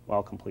work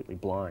while completely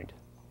blind.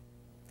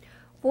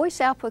 Voice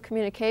output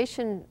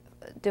communication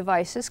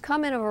devices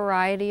come in a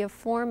variety of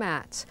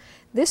formats.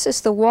 This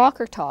is the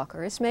Walker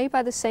Talker. It's made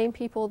by the same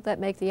people that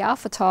make the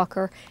Alpha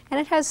Talker, and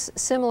it has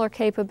similar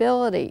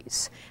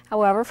capabilities.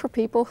 However, for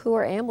people who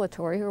are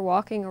ambulatory, who are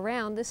walking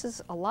around, this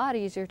is a lot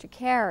easier to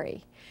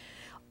carry.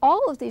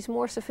 All of these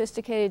more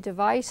sophisticated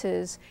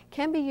devices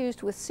can be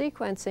used with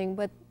sequencing,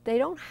 but they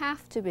don't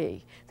have to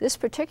be. This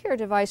particular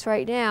device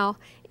right now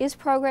is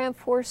programmed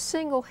for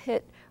single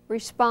hit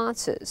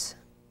responses.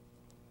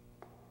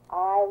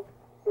 I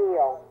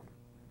feel.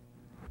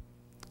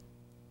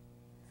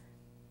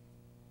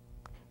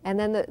 And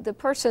then the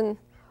person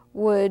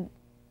would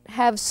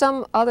have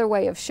some other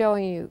way of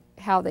showing you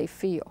how they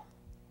feel.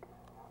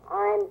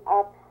 I'm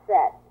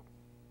upset.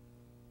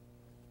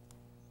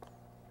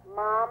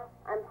 Mom,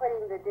 I'm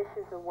putting the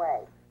dishes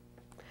away.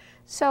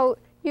 So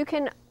you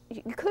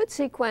could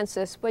sequence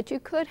this, but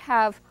you could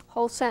have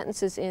whole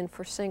sentences in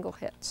for single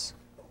hits.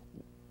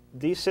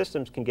 These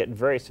systems can get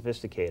very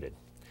sophisticated.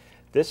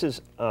 This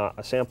is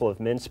a sample of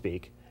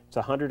MinSpeak. It's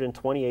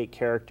 128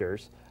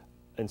 characters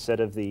instead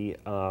of the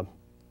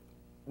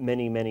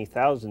many, many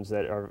thousands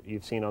that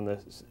you've seen on the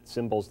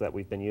symbols that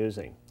we've been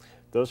using.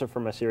 Those are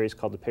from a series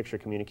called the Picture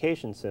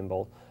Communication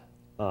Symbol,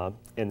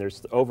 and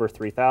there's over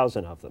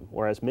 3,000 of them,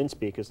 whereas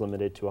MinSpeak is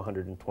limited to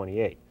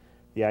 128.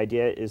 The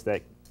idea is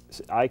that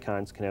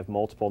icons can have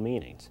multiple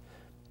meanings.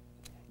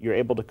 You're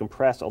able to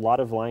compress a lot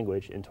of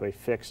language into a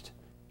fixed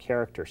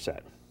character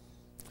set.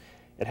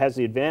 It has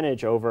the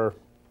advantage over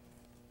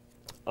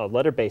a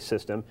letter-based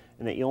system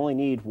in that you only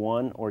need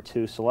 1 or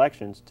 2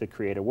 selections to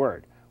create a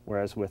word,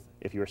 whereas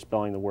if you were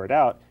spelling the word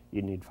out,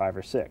 you'd need 5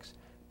 or 6.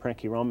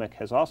 Prentke-Romach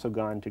has also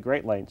gone to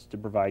great lengths to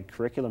provide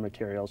curriculum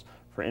materials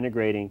for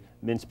integrating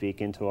MinSpeak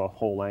into a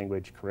whole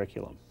language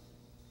curriculum.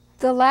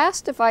 The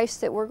last device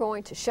that we're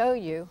going to show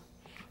you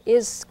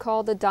is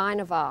called the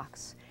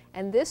Dynavox,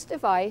 and this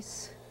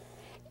device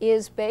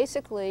is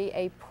basically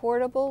a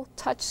portable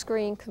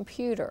touchscreen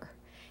computer,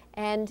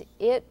 and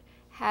it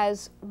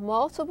has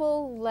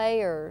multiple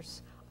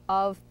layers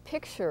of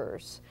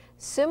pictures,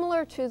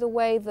 similar to the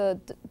way the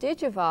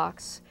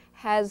Digivox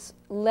has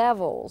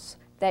levels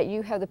that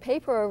you have the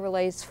paper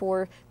overlays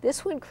for.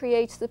 This one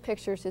creates the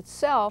pictures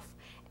itself,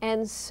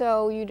 and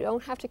so you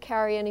don't have to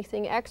carry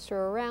anything extra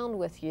around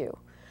with you.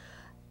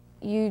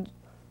 You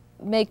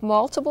make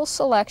multiple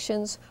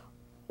selections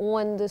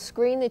on the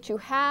screen that you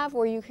have,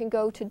 or you can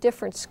go to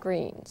different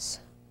screens.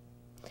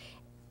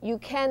 You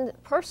can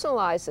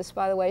personalize this,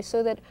 by the way,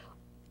 so that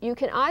you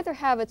can either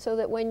have it so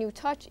that when you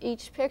touch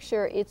each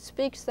picture it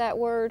speaks that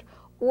word,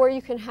 or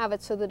you can have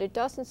it so that it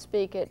doesn't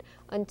speak it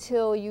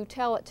until you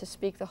tell it to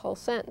speak the whole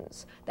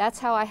sentence. That's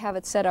how I have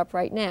it set up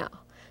right now.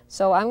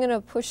 So I'm going to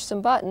push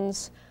some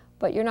buttons,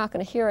 but you're not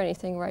going to hear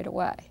anything right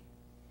away.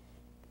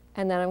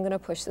 And then I'm going to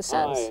push the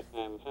sentence. I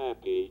am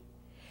happy.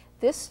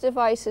 This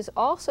device is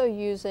also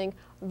using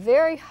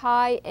very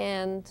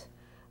high-end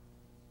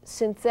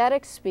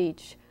synthetic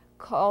speech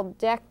called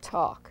Deck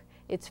Talk.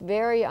 It's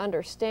very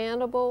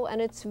understandable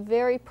and it's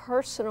very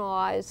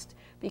personalized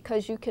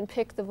because you can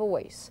pick the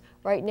voice.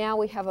 Right now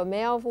we have a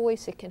male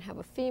voice, it can have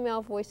a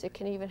female voice, it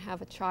can even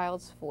have a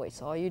child's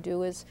voice. All you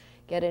do is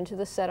get into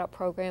the setup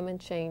program and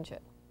change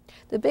it.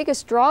 The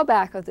biggest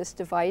drawback of this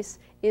device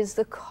is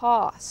the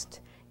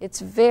cost.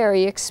 It's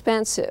very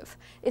expensive.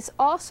 It's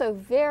also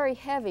very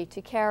heavy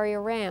to carry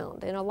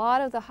around, and a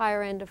lot of the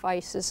higher end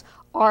devices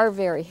are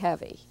very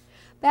heavy.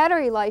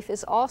 Battery life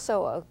is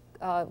also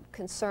a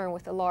concern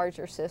with the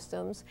larger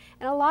systems,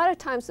 and a lot of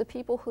times the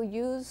people who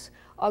use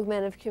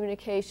augmentative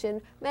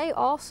communication may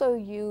also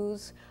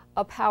use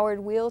a powered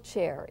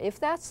wheelchair. If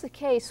that's the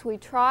case, we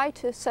try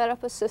to set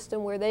up a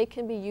system where they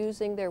can be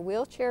using their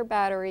wheelchair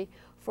battery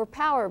for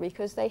power,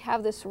 because they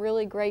have this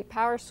really great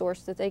power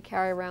source that they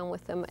carry around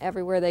with them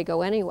everywhere they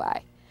go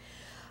anyway.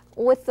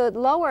 With the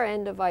lower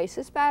end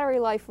devices, battery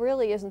life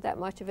really isn't that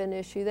much of an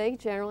issue. They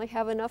generally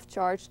have enough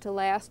charge to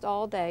last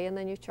all day, and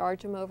then you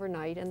charge them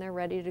overnight and they're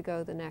ready to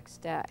go the next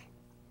day.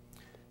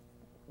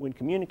 When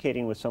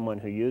communicating with someone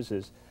who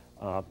uses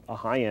a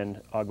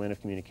high-end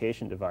augmentative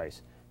communication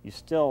device, you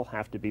still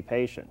have to be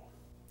patient.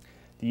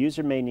 The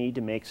user may need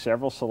to make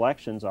several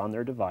selections on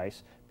their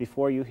device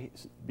before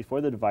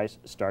the device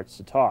starts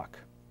to talk.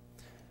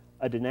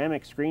 A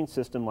dynamic screen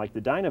system like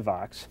the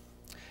Dynavox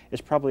is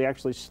probably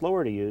actually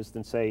slower to use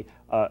than, say,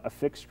 a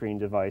fixed screen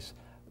device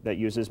that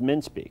uses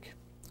MinSpeak.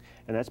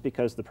 And that's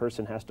because the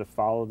person has to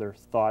follow their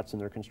thoughts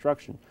and their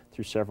construction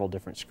through several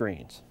different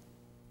screens.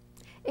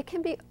 It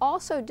can be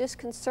also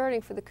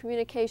disconcerting for the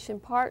communication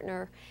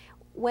partner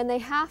when they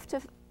have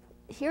to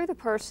hear the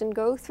person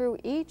go through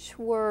each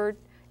word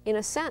in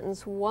a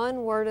sentence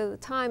one word at a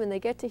time, and they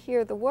get to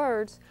hear the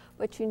words,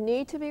 but you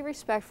need to be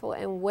respectful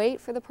and wait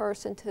for the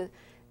person to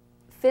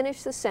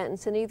finish the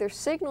sentence and either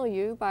signal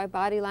you by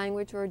body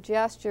language or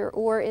gesture,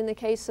 or in the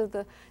case of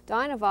the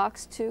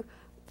Dynavox, to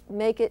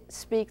make it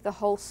speak the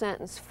whole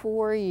sentence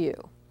for you.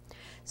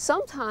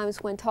 Sometimes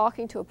when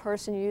talking to a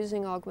person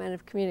using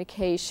augmentative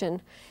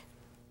communication,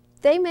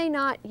 they may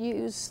not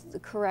use the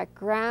correct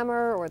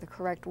grammar or the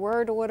correct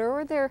word order,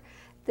 or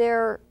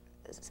their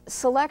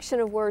selection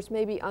of words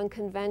may be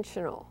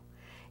unconventional.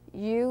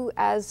 You,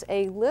 as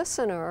a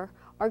listener,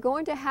 are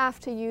going to have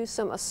to use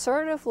some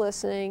assertive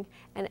listening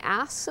and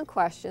ask some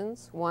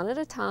questions, one at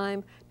a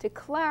time, to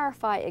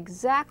clarify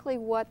exactly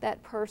what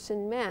that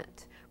person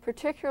meant,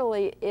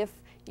 particularly if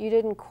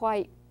you're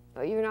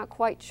not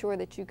quite sure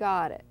that you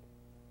got it.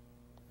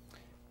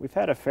 We've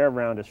had a fair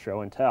round of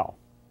show and tell,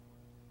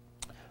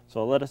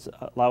 so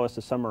allow us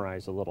to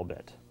summarize a little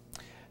bit.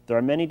 There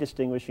are many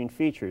distinguishing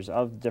features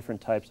of different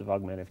types of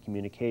augmentative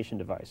communication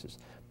devices,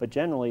 but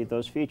generally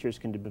those features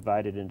can be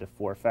divided into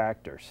 4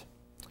 factors.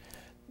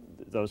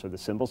 Those are the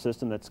symbol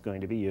system that's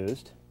going to be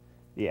used,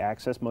 the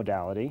access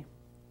modality,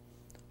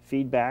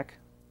 feedback,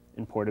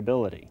 and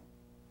portability.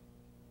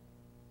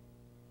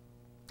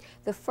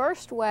 The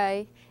first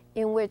way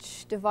in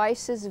which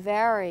devices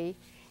vary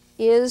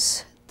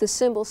is the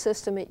symbol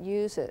system it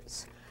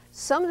uses.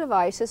 Some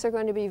devices are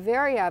going to be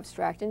very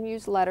abstract and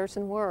use letters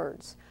and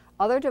words.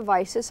 Other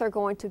devices are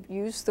going to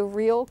use the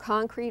real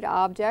concrete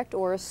object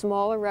or a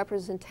smaller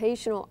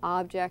representational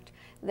object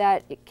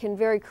that it can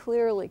very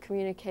clearly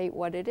communicate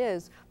what it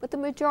is. But the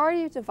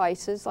majority of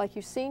devices, like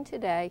you've seen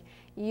today,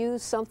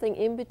 use something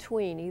in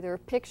between, either a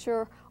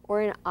picture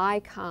or an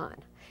icon.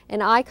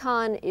 An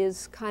icon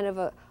is kind of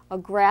a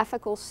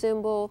graphical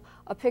symbol.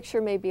 A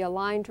picture may be a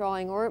line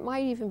drawing, or it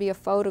might even be a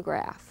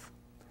photograph.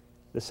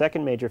 The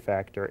second major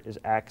factor is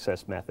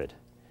access method.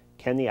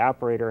 Can the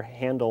operator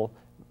handle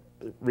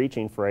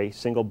reaching for a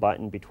single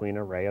button between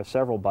an array of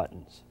several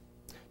buttons?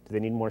 Do they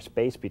need more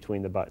space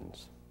between the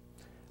buttons?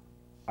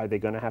 Are they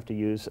going to have to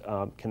use,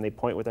 can they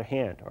point with their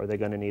hand? Are they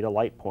going to need a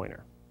light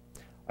pointer?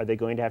 Are they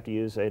going to have to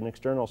use an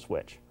external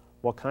switch?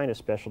 What kind of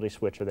specialty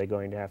switch are they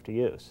going to have to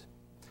use?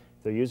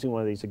 If they're using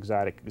one of these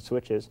exotic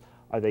switches,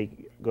 are they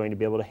going to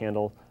be able to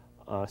handle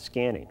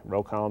scanning,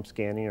 row column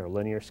scanning or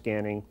linear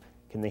scanning?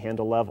 Can they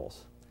handle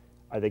levels?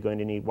 Are they going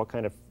to need, what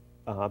kind of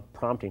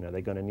prompting are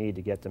they going to need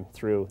to get them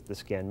through the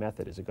scan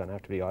method? Is it going to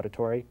have to be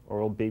auditory,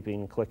 or will beeping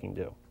and clicking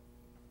do?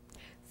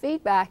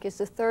 Feedback is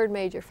the third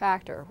major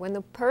factor. When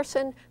the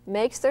person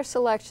makes their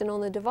selection on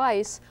the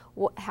device,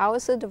 how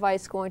is the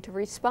device going to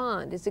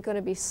respond? Is it going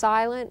to be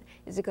silent?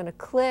 Is it going to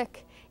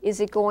click? Is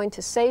it going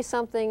to say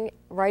something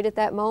right at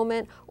that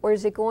moment? Or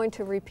is it going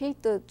to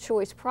repeat the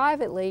choice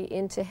privately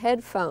into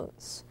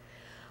headphones?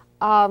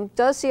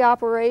 Does the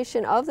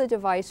operation of the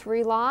device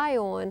rely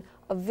on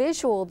a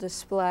visual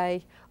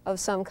display of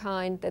some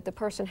kind that the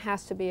person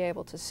has to be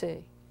able to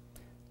see?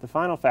 The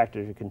final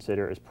factor to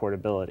consider is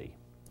portability.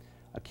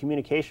 A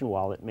communication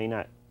wallet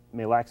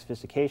may lack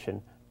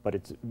sophistication, but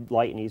it's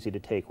light and easy to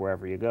take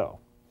wherever you go.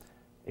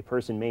 A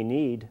person may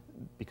need,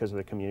 because of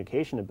their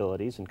communication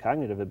abilities and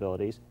cognitive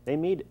abilities, they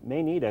may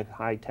need a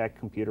high-tech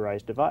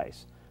computerized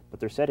device, but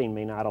their setting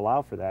may not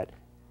allow for that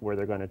where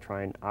they're going to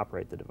try and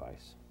operate the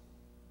device.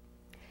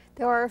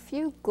 There are a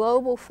few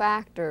global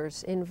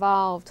factors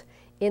involved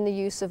in the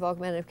use of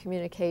augmentative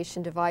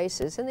communication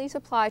devices, and these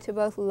apply to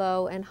both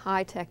low and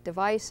high-tech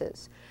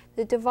devices.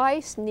 The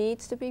device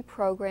needs to be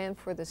programmed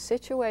for the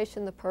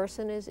situation the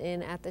person is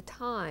in at the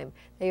time.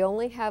 They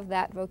only have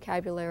that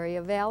vocabulary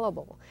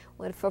available.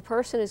 If a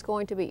person is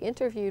going to be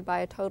interviewed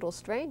by a total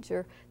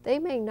stranger, they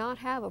may not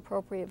have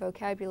appropriate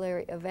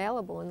vocabulary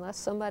available unless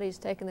somebody's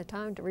taken the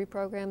time to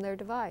reprogram their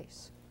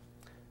device.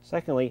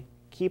 Secondly,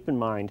 keep in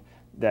mind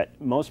that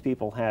most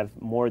people have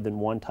more than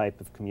one type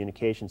of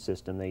communication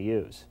system they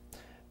use.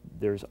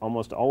 There's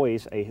almost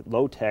always a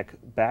low-tech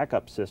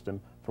backup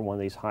system for one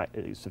of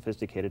these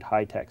sophisticated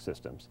high-tech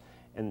systems.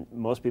 And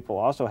most people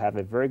also have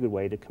a very good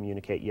way to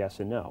communicate yes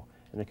and no,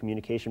 and the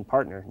communication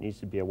partner needs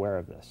to be aware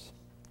of this.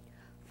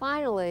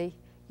 Finally,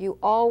 you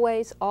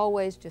always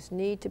just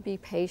need to be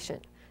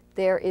patient.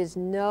 There is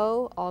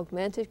no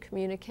augmented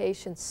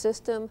communication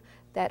system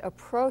that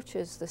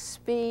approaches the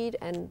speed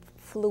and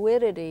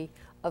fluidity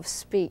of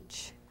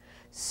speech.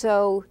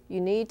 So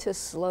you need to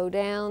slow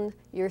down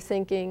your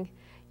thinking.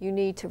 You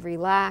need to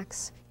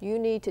relax. You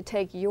need to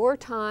take your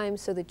time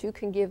so that you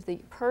can give the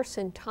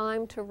person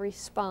time to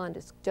respond.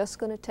 It's just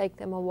going to take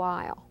them a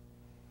while.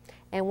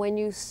 And when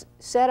you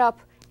set up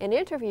an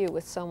interview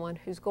with someone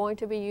who's going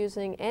to be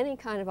using any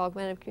kind of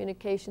augmentative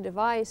communication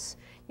device,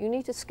 you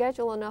need to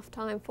schedule enough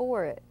time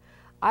for it.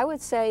 I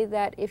would say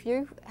that if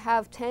you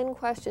have 10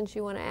 questions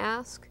you want to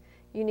ask,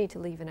 you need to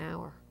leave an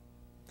hour.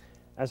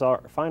 As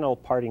our final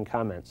parting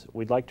comments,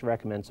 we'd like to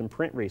recommend some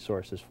print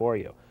resources for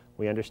you.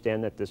 We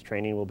understand that this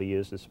training will be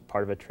used as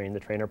part of a Train the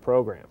Trainer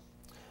program.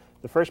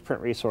 The first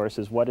print resource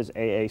is What is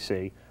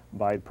AAC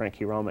by the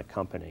Prank-Uromic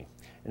Company.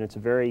 And it's a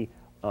very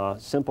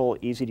simple,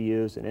 easy to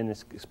use, and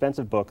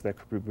inexpensive book that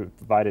could be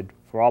provided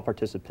for all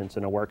participants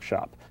in a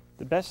workshop.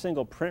 The best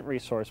single print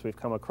resource we've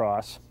come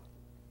across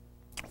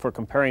for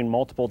comparing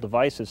multiple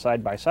devices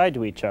side by side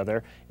to each other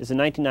is a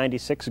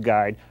 1996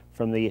 guide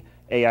from the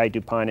A.I.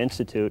 DuPont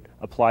Institute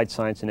Applied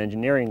Science and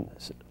Engineering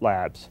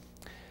Labs.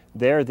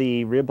 They're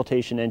the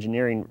Rehabilitation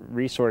Engineering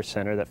Resource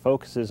Center that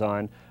focuses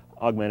on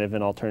augmentative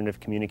and alternative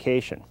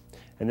communication.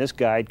 And this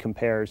guide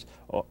compares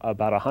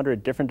about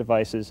 100 different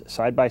devices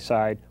side by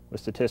side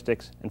with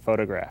statistics and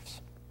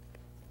photographs.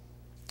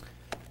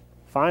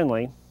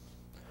 Finally,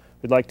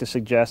 we'd like to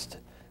suggest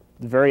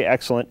the very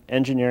excellent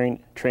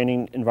engineering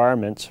training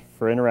environments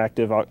for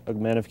interactive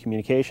augmentative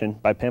communication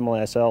by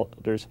Pamela S.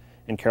 Elders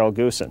and Carol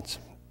Goosens.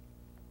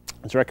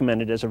 It's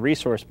recommended as a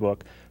resource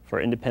book for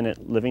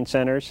independent living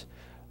centers,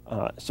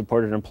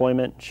 supported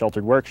employment,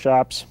 sheltered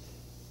workshops,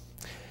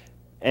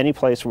 any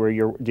place where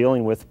you're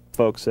dealing with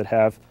folks that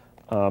have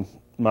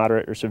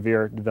moderate or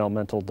severe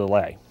developmental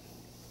delay.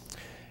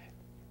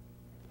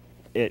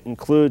 It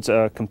includes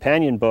a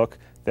companion book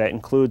that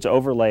includes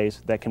overlays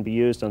that can be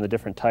used on the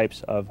different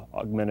types of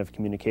augmentative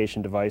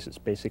communication devices.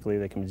 Basically,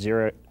 they can be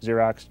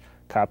Xeroxed,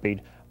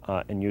 copied,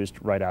 and used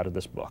right out of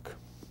this book.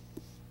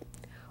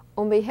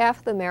 On behalf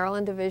of the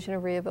Maryland Division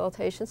of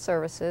Rehabilitation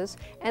Services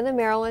and the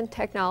Maryland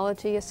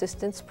Technology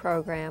Assistance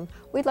Program,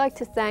 we'd like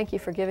to thank you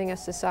for giving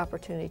us this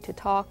opportunity to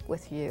talk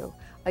with you.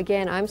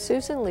 Again, I'm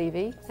Susan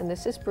Levy, and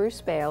this is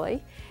Bruce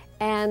Bailey,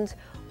 and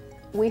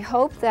we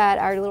hope that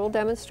our little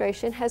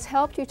demonstration has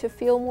helped you to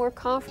feel more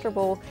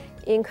comfortable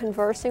in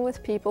conversing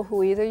with people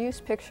who either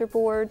use picture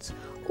boards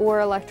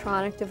or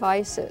electronic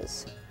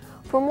devices.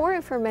 For more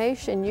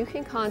information, you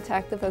can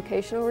contact the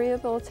Vocational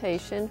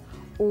Rehabilitation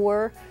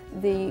or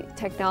the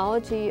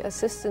Technology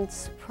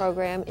Assistance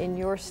Program in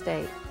your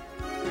state.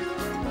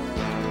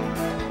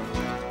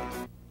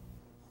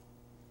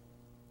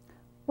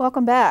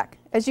 Welcome back.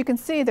 As you can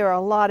see, there are a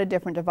lot of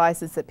different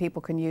devices that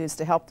people can use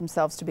to help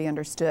themselves to be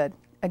understood.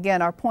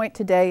 Again, our point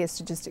today is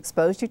to just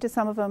expose you to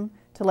some of them,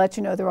 to let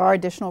you know there are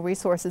additional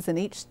resources in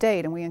each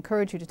state, and we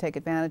encourage you to take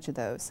advantage of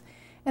those.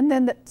 And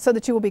then so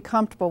that you will be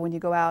comfortable when you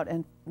go out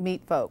and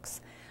meet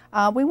folks.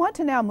 We want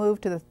to now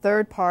move to the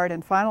third part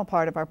and final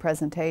part of our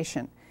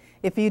presentation.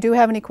 If you do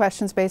have any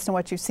questions based on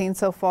what you've seen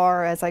so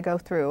far as I go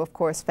through, of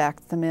course,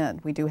 fax them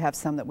in. We do have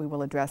some that we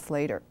will address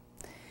later.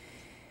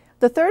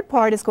 The third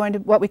part is going to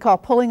what we call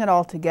pulling it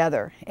all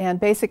together, and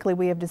basically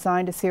we have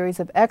designed a series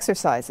of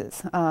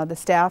exercises. The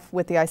staff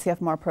with the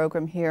ICFMR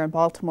program here in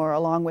Baltimore,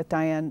 along with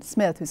Diane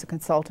Smith, who's a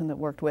consultant that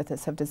worked with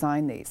us, have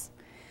designed these.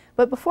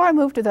 But before I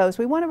move to those,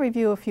 we want to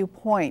review a few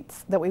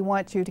points that we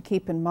want you to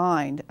keep in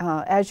mind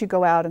as you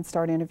go out and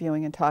start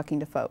interviewing and talking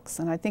to folks,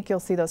 and I think you'll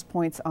see those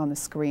points on the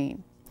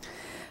screen.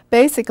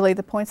 Basically,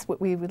 the points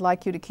that we would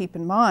like you to keep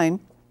in mind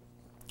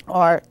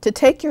are to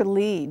take your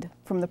lead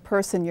from the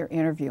person you're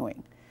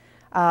interviewing.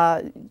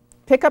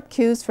 Pick up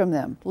cues from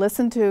them.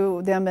 Listen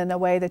to them in a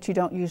way that you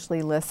don't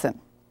usually listen.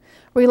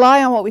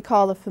 Rely on what we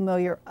call the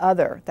familiar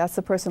other. That's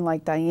the person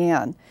like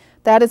Diane.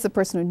 That is the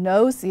person who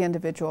knows the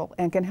individual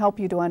and can help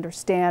you to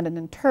understand and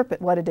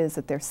interpret what it is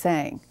that they're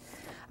saying.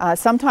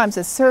 Sometimes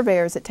as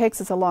surveyors, it takes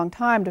us a long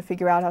time to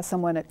figure out how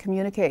someone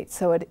communicates.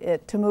 So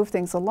to move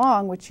things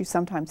along, which you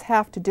sometimes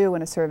have to do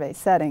in a survey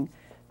setting,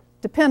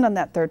 depend on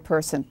that third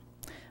person.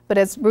 But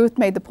as Ruth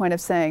made the point of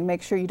saying,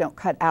 make sure you don't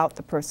cut out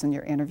the person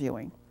you're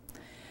interviewing.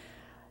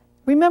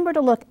 Remember to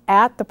look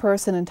at the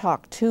person and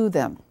talk to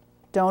them.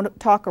 Don't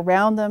talk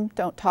around them.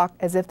 Don't talk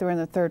as if they're in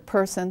the third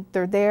person.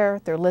 They're there,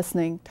 they're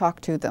listening,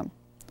 talk to them.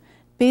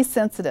 Be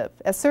sensitive.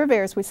 As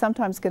surveyors, we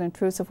sometimes get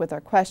intrusive with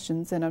our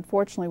questions, and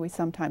unfortunately we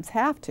sometimes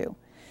have to.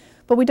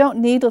 But we don't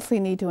needlessly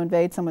need to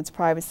invade someone's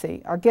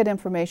privacy or get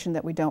information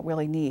that we don't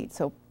really need.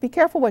 So be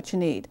careful what you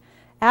need.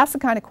 Ask the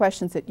kind of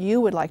questions that you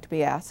would like to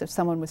be asked if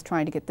someone was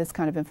trying to get this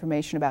kind of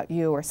information about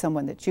you or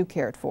someone that you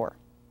cared for.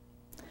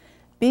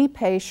 Be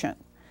patient.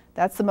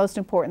 That's the most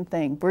important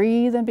thing.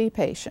 Breathe and be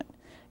patient.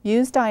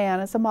 Use Diane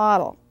as a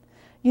model.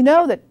 You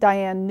know that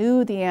Diane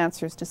knew the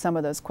answers to some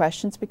of those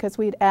questions because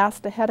we had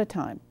asked ahead of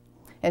time,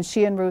 and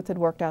she and Ruth had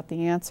worked out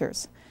the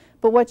answers.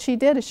 But what she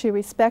did is she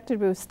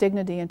respected Ruth's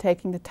dignity in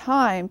taking the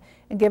time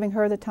and giving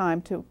her the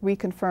time to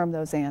reconfirm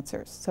those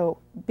answers. So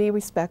be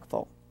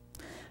respectful.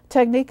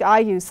 Technique I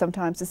use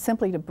sometimes is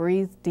simply to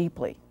breathe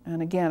deeply.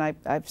 And again,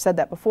 I've said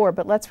that before,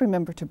 but let's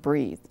remember to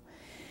breathe.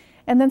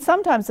 And then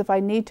sometimes if I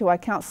need to, I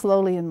count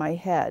slowly in my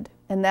head,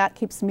 and that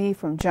keeps me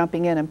from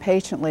jumping in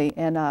impatiently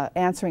and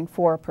answering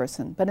for a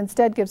person, but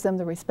instead gives them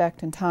the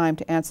respect and time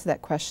to answer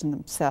that question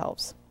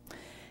themselves.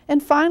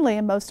 And finally,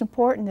 and most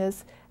important,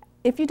 is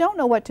if you don't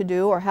know what to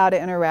do or how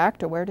to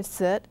interact or where to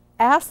sit,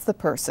 ask the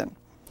person.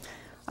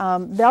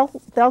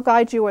 They'll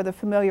guide you, or the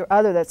familiar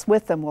other that's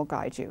with them will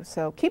guide you.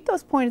 So keep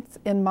those points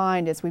in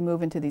mind as we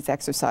move into these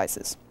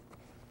exercises.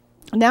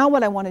 Now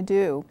what I want to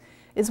do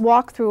is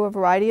walk through a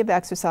variety of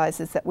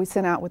exercises that we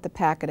sent out with the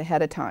packet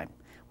ahead of time.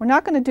 We're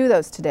not going to do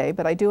those today,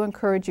 but I do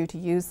encourage you to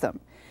use them.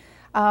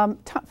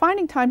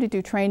 Finding time to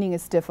do training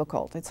is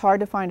difficult. It's hard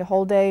to find a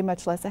whole day,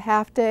 much less a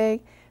half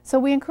day. So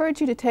we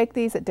encourage you to take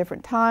these at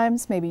different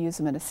times, maybe use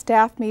them in a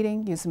staff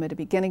meeting, use them at the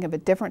beginning of a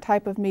different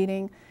type of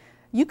meeting.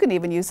 You can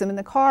even use them in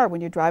the car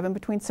when you're driving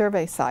between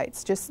survey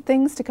sites. Just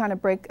things to kind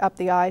of break up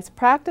the ice,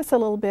 practice a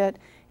little bit,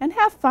 and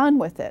have fun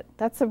with it.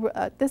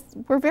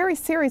 We're very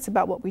serious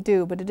about what we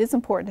do, but it is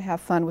important to have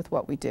fun with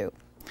what we do.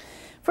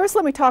 First,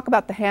 let me talk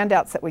about the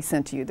handouts that we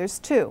sent to you. There's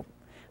two.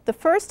 The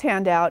first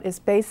handout is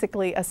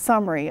basically a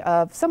summary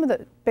of some of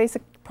the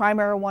basic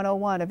primary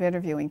 101 of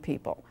interviewing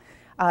people.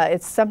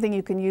 It's something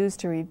you can use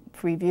to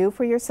review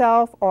for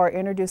yourself or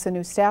introduce a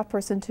new staff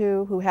person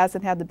to who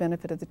hasn't had the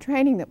benefit of the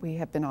training that we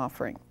have been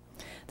offering.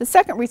 The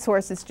second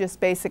resource is just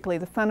basically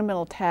the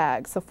fundamental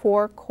tags, the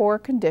 4 core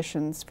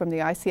conditions from the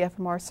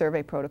ICFMR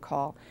survey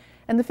protocol,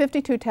 and the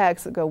 52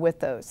 tags that go with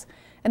those.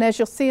 And as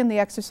you'll see in the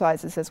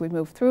exercises as we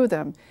move through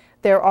them,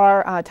 there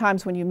are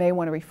times when you may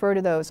want to refer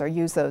to those or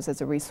use those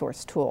as a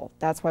resource tool.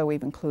 That's why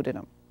we've included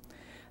them.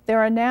 There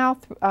are now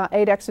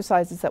 8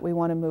 exercises that we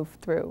want to move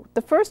through.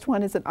 The first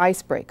one is an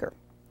icebreaker.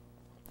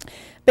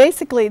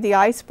 Basically, the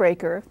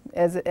icebreaker,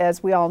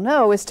 as we all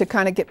know, is to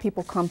kind of get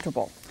people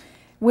comfortable.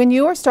 When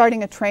you are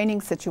starting a training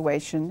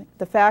situation,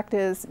 the fact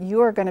is you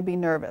are going to be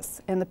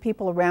nervous, and the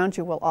people around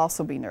you will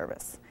also be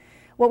nervous.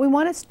 What we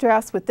want to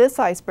stress with this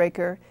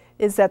icebreaker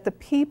is that the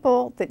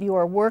people that you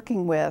are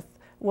working with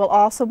will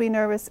also be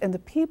nervous, and the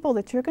people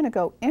that you're going to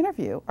go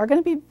interview are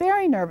going to be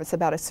very nervous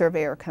about a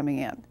surveyor coming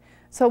in.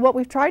 So what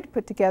we've tried to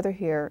put together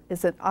here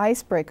is an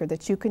icebreaker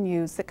that you can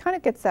use that kind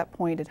of gets that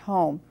point at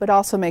home, but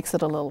also makes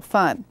it a little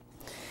fun.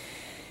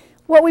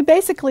 What we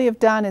basically have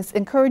done is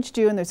encouraged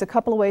you, and there's a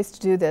couple of ways to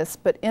do this,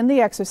 but in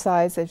the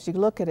exercise, as you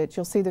look at it,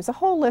 you'll see there's a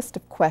whole list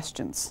of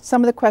questions.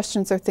 Some of the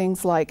questions are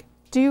things like,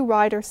 do you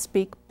write or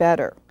speak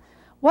better?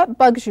 What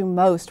bugs you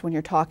most when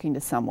you're talking to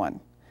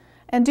someone?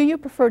 And do you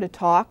prefer to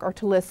talk or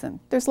to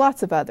listen? There's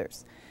lots of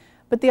others.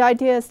 But the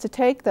idea is to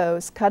take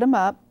those, cut them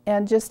up,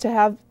 and just to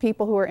have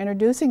people who are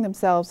introducing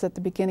themselves at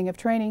the beginning of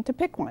training to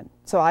pick one.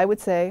 So I would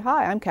say,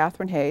 hi, I'm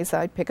Catherine Hayes.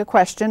 I'd pick a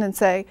question and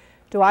say,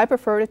 do I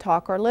prefer to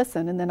talk or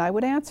listen? And then I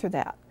would answer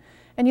that.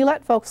 And you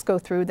let folks go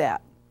through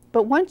that.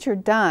 But once you're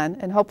done,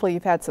 and hopefully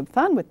you've had some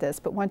fun with this,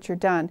 but once you're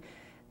done,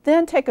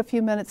 then take a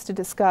few minutes to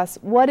discuss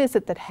what is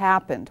it that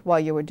happened while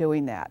you were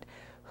doing that.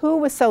 Who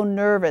was so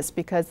nervous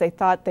because they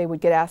thought they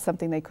would get asked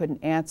something they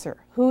couldn't answer?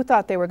 Who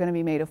thought they were going to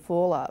be made a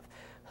fool of?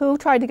 Who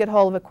tried to get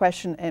hold of a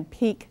question and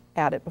peek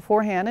at it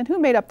beforehand? And who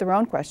made up their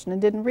own question and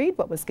didn't read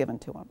what was given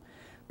to them?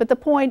 But the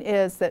point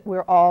is that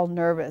we're all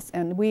nervous,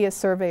 and we as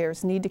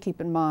surveyors need to keep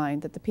in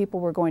mind that the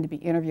people we're going to be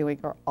interviewing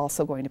are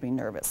also going to be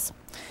nervous.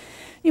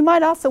 You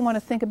might also want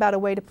to think about a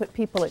way to put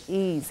people at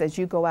ease as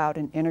you go out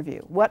and interview.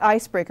 What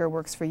icebreaker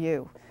works for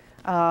you?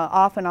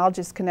 Often I'll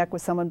just connect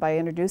with someone by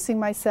introducing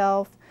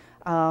myself,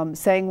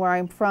 saying where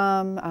I'm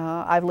from.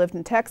 I've lived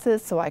in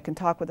Texas, so I can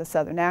talk with a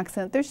southern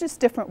accent. There's just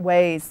different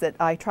ways that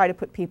I try to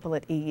put people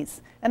at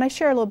ease. And I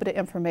share a little bit of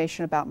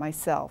information about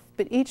myself,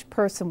 but each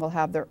person will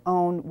have their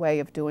own way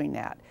of doing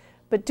that.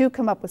 But do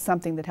come up with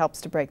something that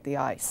helps to break the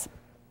ice.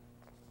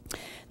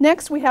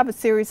 Next, we have a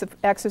series of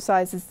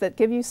exercises that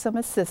give you some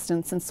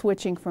assistance in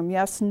switching from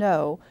yes,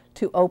 no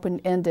to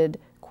open-ended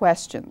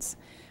questions.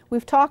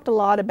 We've talked a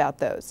lot about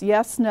those.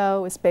 Yes,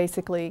 no is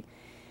basically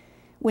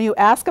when you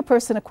ask a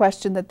person a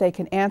question that they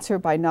can answer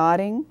by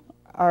nodding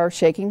or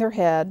shaking their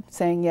head,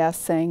 saying yes,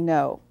 saying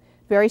no.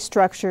 Very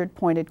structured,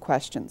 pointed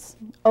questions.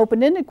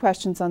 Open-ended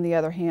questions, on the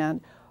other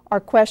hand, are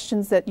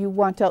questions that you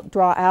want to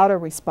draw out a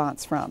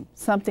response from,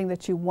 something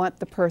that you want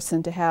the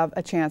person to have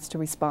a chance to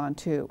respond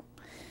to.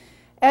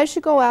 As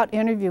you go out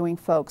interviewing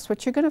folks,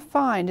 what you're going to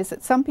find is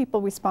that some people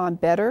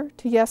respond better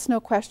to yes-no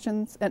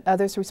questions and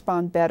others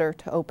respond better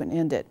to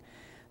open-ended.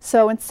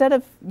 So instead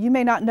of, you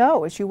may not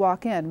know as you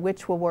walk in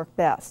which will work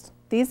best.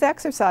 These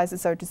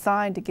exercises are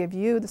designed to give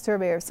you, the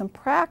surveyor, some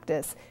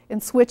practice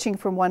in switching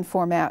from one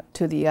format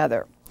to the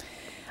other.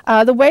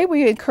 The way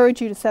we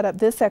encourage you to set up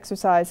this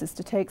exercise is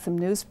to take some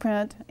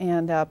newsprint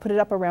and put it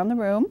up around the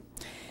room.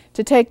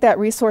 To take that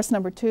resource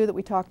number 2 that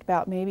we talked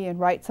about maybe and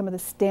write some of the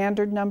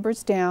standard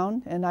numbers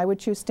down, and I would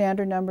choose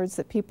standard numbers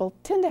that people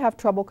tend to have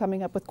trouble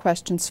coming up with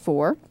questions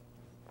for.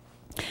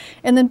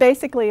 And then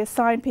basically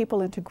assign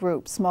people into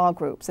groups, small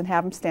groups, and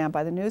have them stand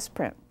by the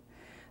newsprint.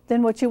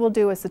 Then what you will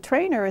do as the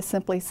trainer is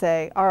simply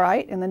say, all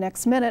right, in the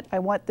next minute I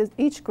want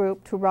each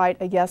group to write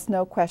a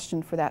yes-no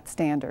question for that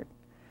standard.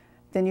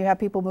 Then you have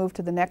people move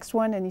to the next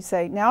one and you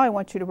say, now I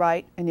want you to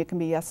write, and you can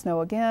be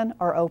yes-no again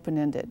or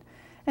open-ended.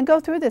 And go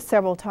through this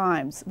several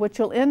times. What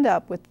you'll end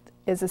up with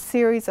is a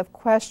series of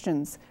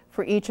questions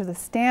for each of the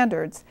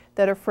standards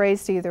that are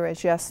phrased either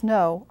as yes,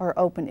 no, or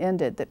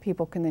open-ended that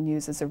people can then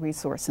use as a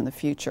resource in the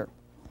future.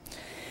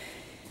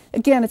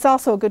 Again, it's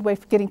also a good way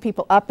for getting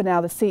people up and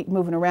out of the seat,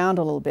 moving around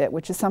a little bit,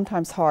 which is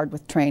sometimes hard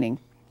with training.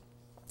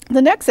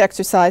 The next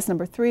exercise,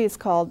 number 3, is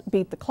called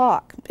Beat the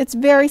Clock. It's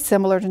very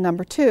similar to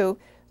number 2,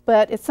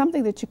 but it's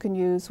something that you can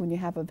use when you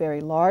have a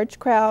very large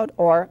crowd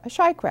or a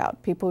shy crowd,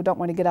 people who don't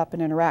want to get up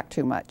and interact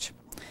too much.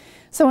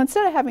 So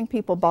instead of having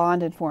people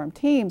bond and form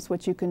teams,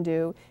 what you can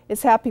do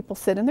is have people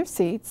sit in their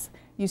seats,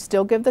 you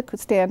still give the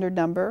standard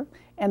number,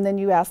 and then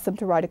you ask them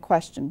to write a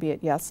question, be it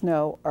yes,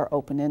 no, or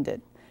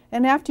open-ended.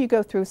 And after you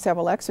go through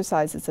several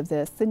exercises of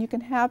this, then you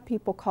can have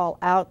people call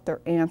out their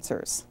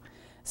answers.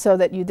 so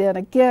that you then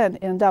again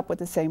end up with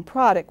the same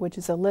product, which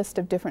is a list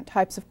of different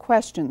types of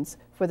questions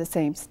for the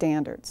same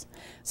standards.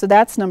 So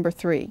that's number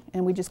 3,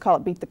 and we just call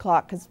it beat the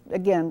clock because,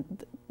 again,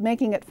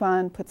 making it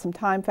fun, put some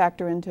time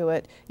factor into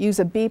it, use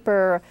a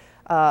beeper,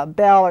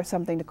 bell or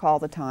something to call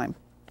the time.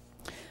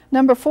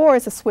 Number 4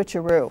 is a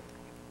switcheroo.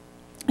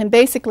 And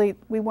basically,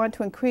 we want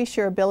to increase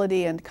your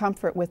ability and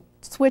comfort with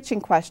switching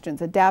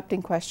questions,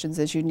 adapting questions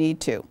as you need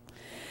to.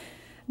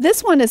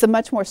 This one is a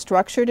much more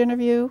structured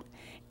interview.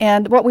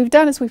 And what we've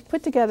done is we've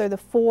put together the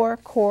 4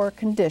 core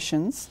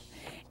conditions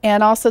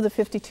and also the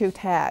 52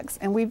 tags.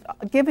 And we've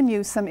given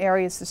you some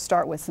areas to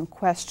start with, some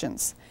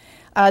questions.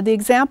 The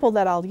example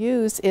that I'll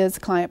use is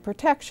client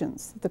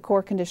protections, the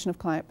core condition of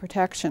client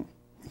protection.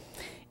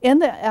 In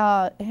the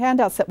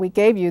handouts that we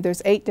gave you,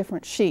 there's 8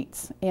 different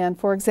sheets. And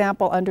for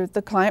example, under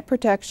the client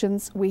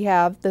protections, we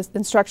have the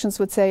instructions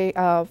would say,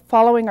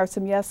 following are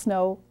some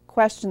yes-no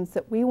questions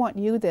that we want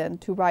you then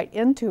to write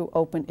into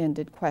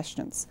open-ended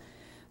questions.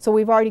 So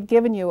we've already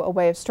given you a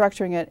way of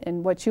structuring it,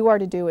 and what you are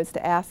to do is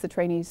to ask the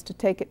trainees to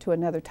take it to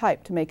another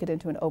type, to make it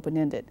into an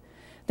open-ended.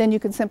 Then you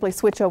can simply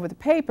switch over the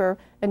paper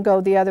and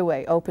go the other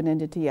way,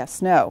 open-ended to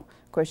yes-no.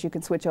 Of course, you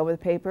can switch over the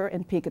paper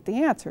and peek at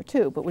the answer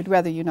too, but we'd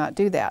rather you not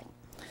do that.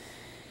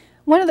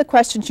 One of the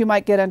questions you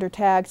might get under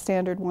tag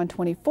standard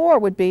 124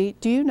 would be,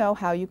 do you know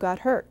how you got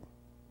hurt?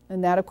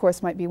 And that, of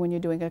course, might be when you're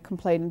doing a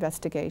complaint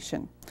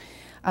investigation.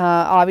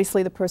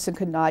 Obviously, the person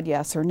could nod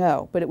yes or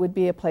no, but it would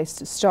be a place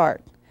to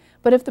start.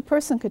 But if the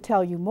person could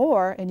tell you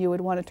more and you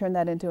would want to turn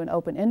that into an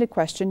open-ended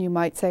question, you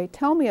might say,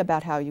 tell me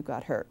about how you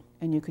got hurt,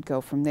 and you could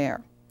go from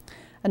there.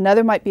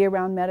 Another might be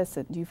around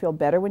medicine. Do you feel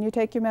better when you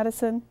take your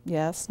medicine?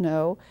 Yes,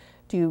 no.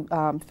 Do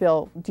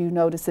you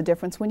notice a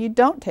difference when you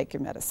don't take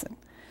your medicine?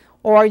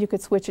 Or you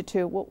could switch it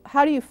to, well,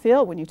 how do you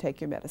feel when you take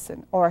your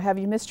medicine? Or have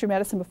you missed your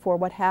medicine before?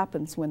 What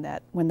happens when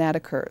that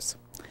occurs?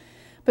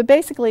 But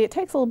basically, it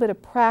takes a little bit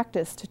of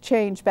practice to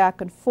change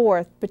back and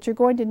forth, but you're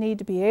going to need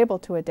to be able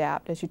to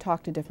adapt as you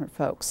talk to different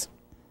folks.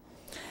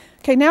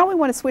 Okay, now we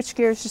want to switch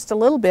gears just a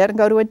little bit and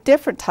go to a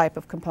different type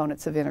of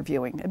components of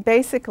interviewing. And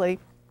basically,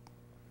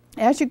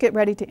 as you get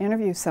ready to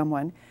interview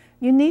someone,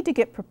 you need to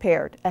get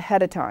prepared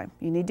ahead of time.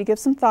 You need to give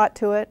some thought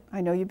to it.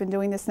 I know you've been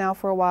doing this now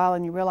for a while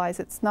and you realize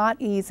it's not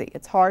easy,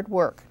 it's hard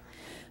work.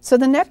 So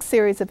the next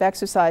series of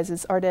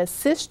exercises are to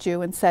assist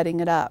you in setting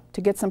it up,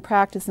 to get some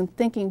practice in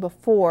thinking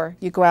before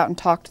you go out and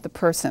talk to the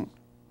person.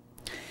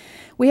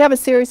 We have a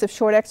series of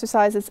short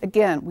exercises.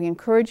 Again, we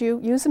encourage you,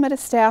 use them at a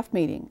staff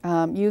meeting,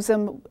 use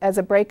them as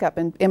a breakup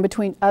in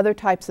between other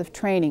types of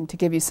training to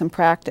give you some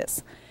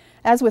practice.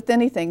 As with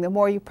anything, the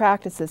more you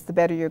practice this, the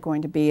better you're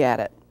going to be at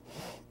it.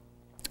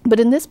 But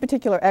in this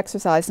particular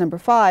exercise, number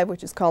 5,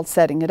 which is called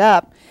Setting It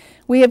Up,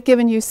 we have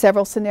given you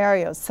several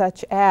scenarios,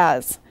 such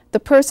as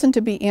the person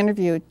to be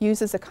interviewed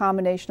uses a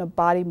combination of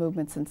body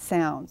movements and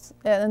sounds.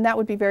 And that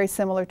would be very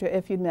similar to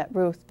if you'd met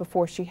Ruth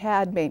before she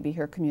had maybe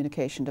her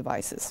communication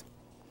devices.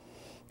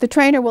 The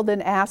trainer will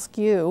then ask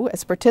you,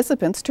 as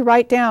participants, to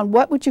write down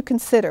what would you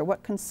consider,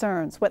 what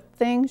concerns, what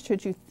things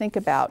should you think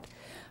about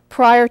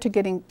prior to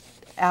getting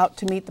out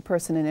to meet the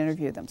person and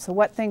interview them. So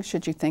what things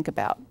should you think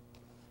about?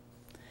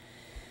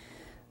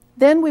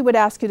 Then we would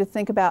ask you to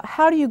think about,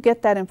 how do you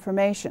get that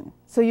information?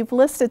 So you've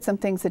listed some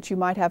things that you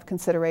might have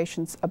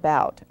considerations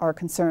about or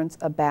concerns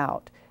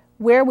about.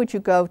 Where would you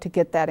go to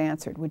get that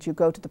answered? Would you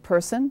go to the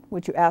person?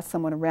 Would you ask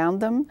someone around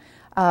them?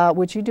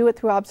 Would you do it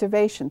through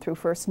observation, through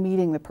first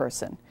meeting the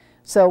person?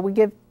 So we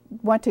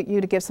want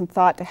you to give some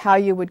thought to how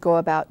you would go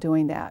about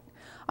doing that.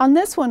 On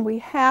this one, we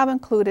have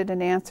included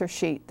an answer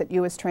sheet that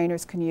you as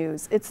trainers can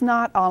use. It's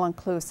not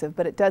all-inclusive,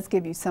 but it does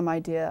give you some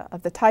idea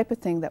of the type of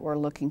thing that we're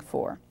looking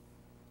for.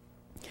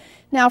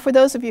 Now, for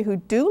those of you who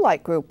do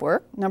like group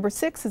work, number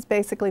 6 is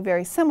basically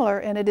very similar,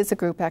 and it is a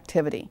group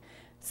activity,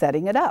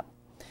 setting it up.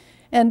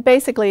 And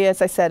basically,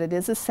 as I said, it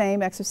is the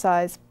same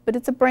exercise, but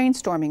it's a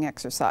brainstorming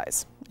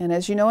exercise. And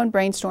as you know, in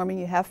brainstorming,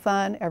 you have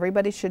fun.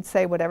 Everybody should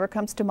say whatever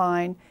comes to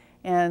mind,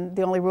 and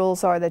the only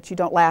rules are that you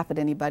don't laugh at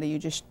anybody. You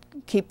just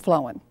keep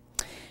flowing.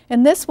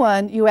 In this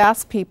one, you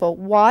ask people,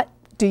 what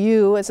do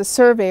you, as a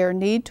surveyor,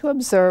 need to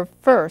observe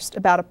first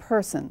about a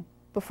person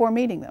before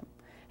meeting them?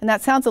 And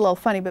that sounds a little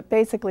funny, but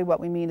basically what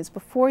we mean is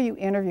before you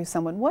interview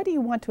someone, what do you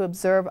want to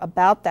observe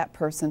about that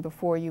person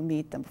before you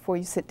meet them, before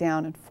you sit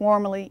down and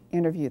formally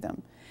interview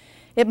them?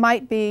 It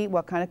might be,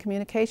 what kind of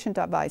communication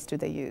device do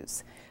they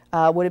use?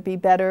 Would it be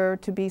better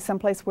to be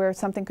someplace where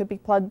something could be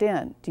plugged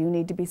in? Do you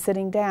need to be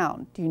sitting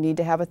down? Do you need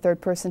to have a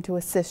third person to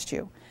assist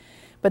you?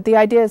 But the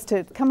idea is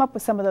to come up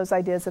with some of those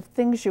ideas of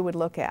things you would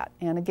look at.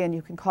 And again,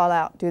 you can call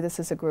out, do this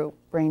as a group,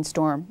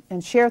 brainstorm,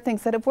 and share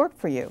things that have worked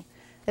for you.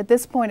 At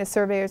this point as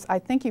surveyors, I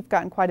think you've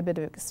gotten quite a bit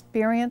of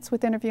experience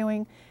with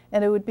interviewing,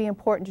 and it would be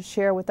important to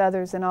share with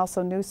others and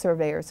also new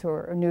surveyors who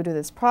are new to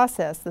this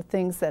process the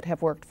things that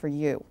have worked for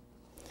you.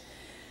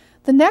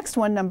 The next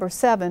one, number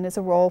 7, is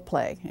a role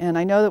play. And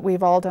I know that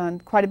we've all done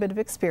quite a bit of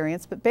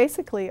experience, but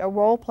basically a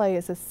role play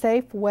is a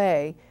safe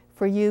way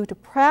for you to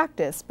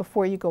practice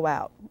before you go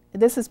out.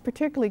 This is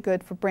particularly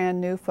good for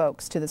brand new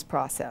folks to this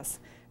process.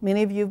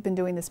 Many of you have been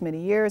doing this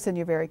many years and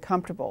you're very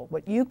comfortable.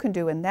 What you can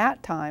do in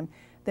that time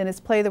then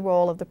is play the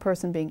role of the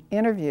person being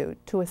interviewed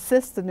to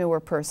assist the newer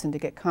person to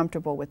get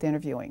comfortable with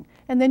interviewing.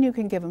 And then you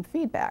can give them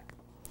feedback.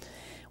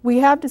 We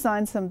have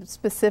designed some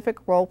specific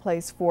role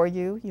plays for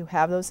you. You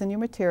have those in your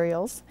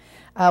materials.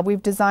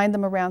 We've designed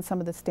them around some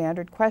of the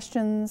standard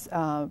questions.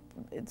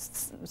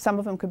 Some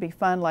of them could be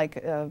fun, like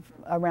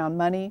around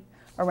money,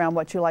 around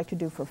what you like to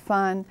do for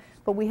fun.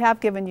 But we have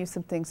given you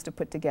some things to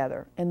put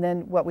together. And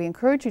then what we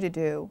encourage you to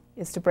do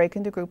is to break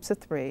into groups of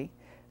 3.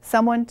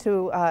 Someone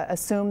to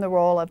assume the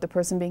role of the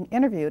person being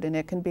interviewed, and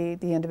it can be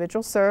the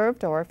individual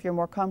served, or if you're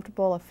more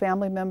comfortable, a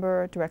family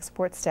member, a direct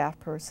support staff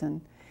person,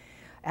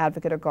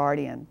 advocate or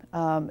guardian.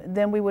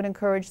 Then we would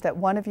encourage that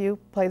one of you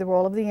play the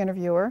role of the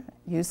interviewer,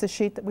 use the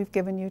sheet that we've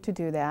given you to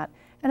do that,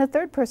 and a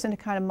third person to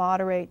kind of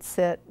moderate,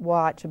 sit,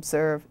 watch,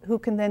 observe, who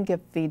can then give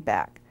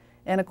feedback.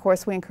 And of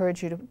course we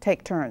encourage you to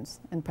take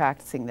turns in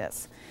practicing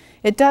this.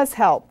 It does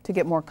help to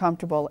get more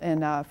comfortable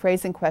in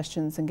phrasing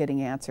questions and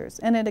getting answers.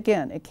 And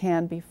again, it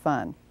can be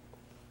fun.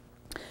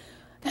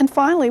 And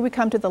finally, we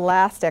come to the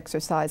last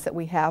exercise that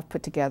we have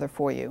put together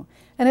for you,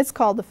 and it's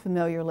called the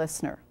familiar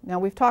listener. Now,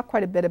 we've talked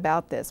quite a bit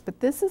about this, but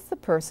this is the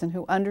person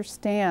who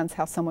understands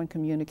how someone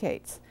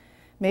communicates.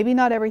 Maybe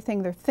not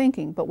everything they're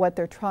thinking, but what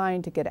they're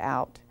trying to get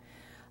out.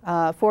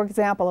 For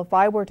example, if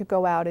I were to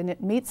go out and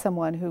meet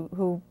someone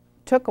who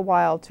took a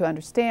while to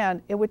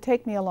understand, it would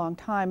take me a long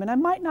time, and I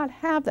might not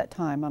have that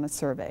time on a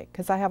survey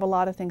because I have a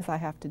lot of things I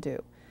have to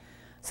do.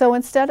 So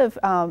instead of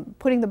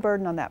putting the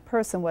burden on that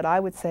person, what I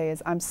would say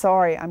is, I'm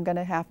sorry, I'm going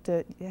to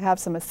have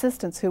some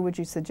assistance. Who would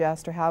you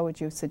suggest, or how would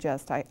you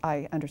suggest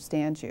I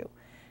understand you?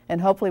 And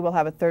hopefully we'll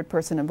have a third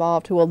person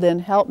involved who will then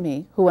help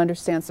me, who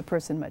understands the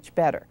person much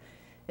better.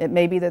 It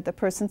may be that the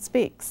person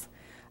speaks.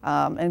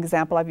 An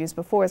example I've used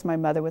before is my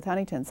mother with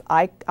Huntington's.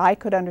 I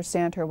could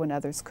understand her when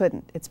others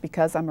couldn't. It's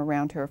because I'm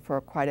around her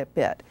for quite a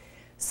bit.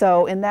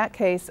 So in that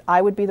case,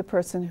 I would be the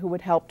person who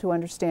would help to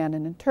understand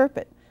and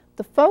interpret.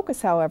 The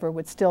focus, however,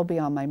 would still be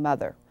on my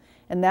mother.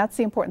 And that's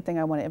the important thing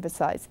I want to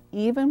emphasize.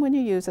 Even when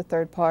you use a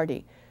third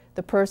party,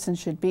 the person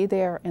should be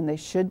there and they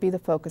should be the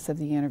focus of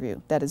the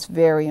interview. That is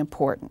very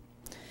important.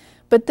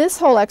 But this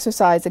whole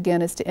exercise,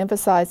 again, is to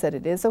emphasize that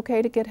it is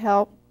okay to get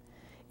help,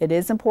 it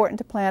is important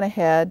to plan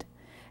ahead,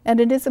 and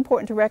it is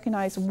important to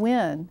recognize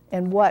when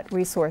and what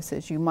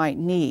resources you might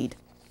need.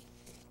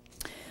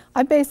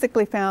 I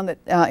basically found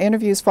that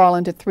interviews fall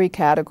into 3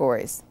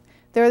 categories.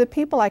 There are the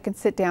people I can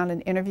sit down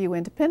and interview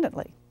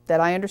independently, that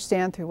I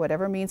understand through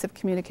whatever means of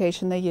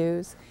communication they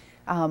use,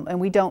 and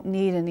we don't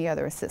need any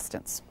other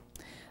assistance.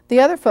 The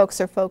other folks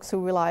are folks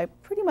who rely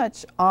pretty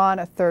much on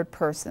a third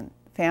person,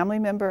 family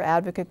member,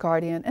 advocate,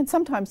 guardian, and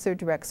sometimes their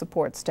direct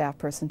support staff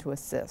person to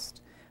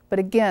assist. But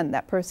again,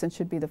 that person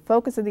should be the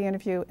focus of the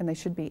interview and they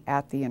should be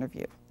at the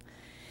interview.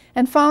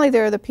 And finally,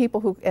 there are the people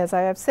who, as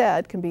I have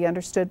said, can be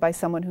understood by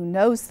someone who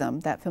knows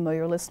them, that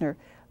familiar listener,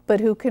 but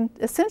who can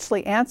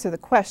essentially answer the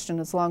question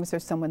as long as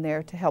there's someone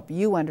there to help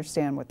you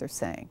understand what they're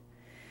saying.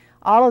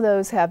 All of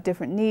those have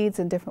different needs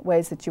and different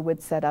ways that you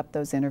would set up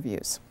those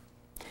interviews.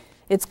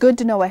 It's good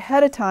to know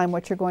ahead of time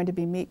what you're going to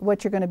be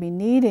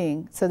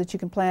needing so that you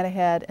can plan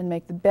ahead and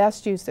make the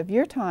best use of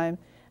your time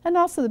and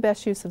also the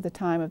best use of the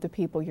time of the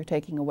people you're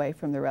taking away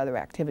from their other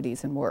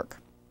activities and work.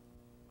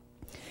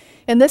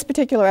 In this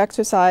particular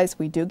exercise,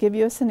 we do give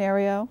you a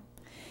scenario,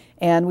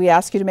 and we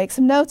ask you to make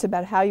some notes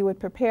about how you would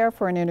prepare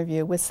for an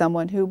interview with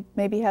someone who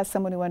maybe has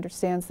someone who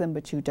understands them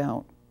but you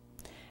don't,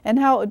 and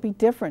how it would be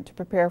different to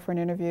prepare for an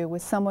interview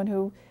with someone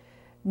who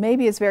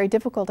maybe is very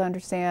difficult to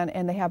understand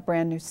and they have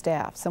brand new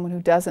staff, someone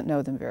who doesn't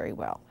know them very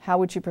well. How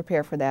would you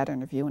prepare for that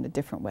interview in a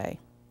different way?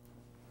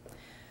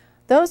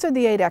 Those are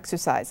the 8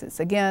 exercises.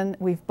 Again,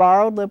 we've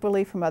borrowed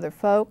liberally from other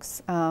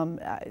folks.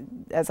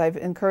 As I've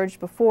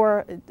encouraged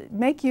before,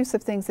 make use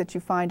of things that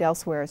you find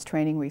elsewhere as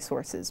training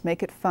resources.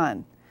 Make it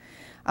fun.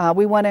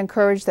 We want to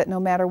encourage that no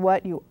matter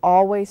what, you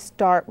always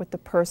start with the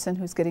person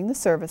who's getting the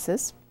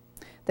services,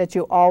 that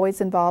you always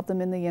involve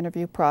them in the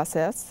interview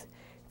process.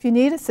 If you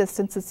need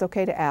assistance, it's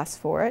okay to ask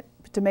for it,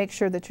 but to make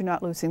sure that you're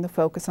not losing the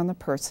focus on the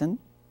person,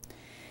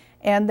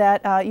 and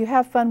that you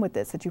have fun with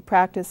this, that you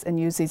practice and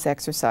use these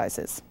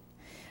exercises.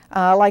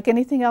 Like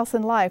anything else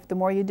in life, the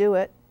more you do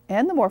it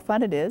and the more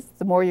fun it is,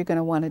 the more you're going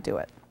to want to do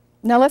it.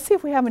 Now let's see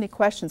if we have any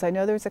questions. I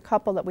know there's a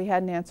couple that we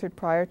hadn't answered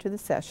prior to the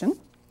session,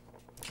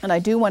 and I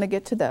do want to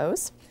get to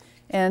those.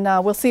 And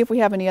we'll see if we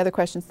have any other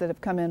questions that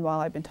have come in while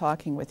I've been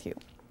talking with you.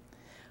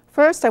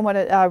 First, I want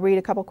to read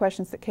a couple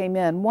questions that came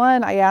in.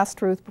 One, I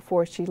asked Ruth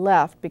before she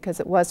left because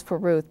it was for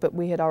Ruth, but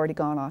we had already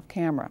gone off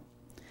camera.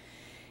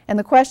 And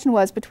the question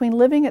was, between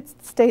living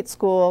at state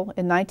school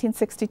in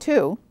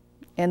 1962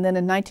 and then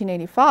in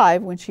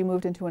 1985, when she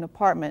moved into an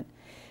apartment,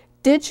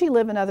 did she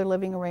live in other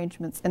living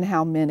arrangements, and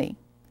how many?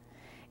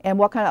 And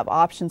what kind of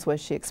options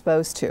was she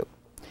exposed to?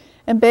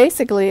 And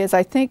basically, as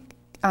I think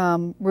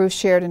Ruth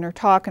shared in her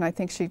talk, and I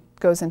think she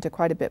goes into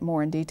quite a bit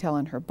more in detail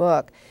in her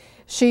book,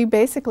 she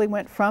basically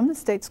went from the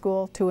state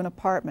school to an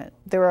apartment.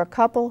 There were a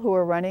couple who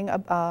were running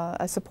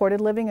a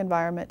supported living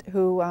environment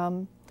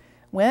who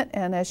went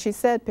and, as she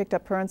said, picked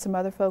up her and some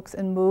other folks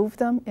and moved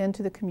them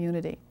into the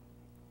community.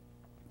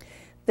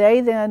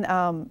 They then,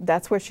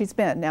 that's where she's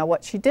been. Now,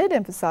 what she did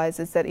emphasize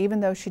is that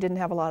even though she didn't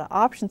have a lot of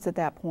options at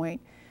that point,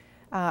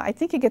 I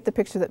think you get the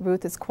picture that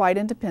Ruth is quite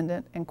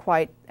independent and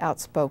quite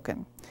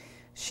outspoken.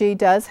 She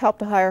does help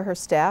to hire her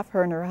staff.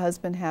 Her and her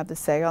husband have the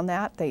say on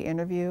that. They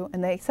interview,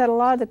 and they set a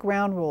lot of the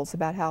ground rules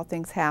about how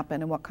things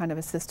happen and what kind of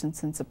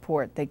assistance and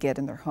support they get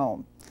in their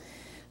home.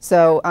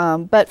 So,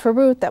 but for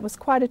Ruth, that was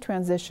quite a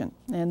transition,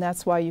 and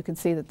that's why you can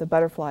see that the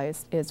butterfly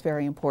is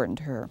very important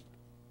to her.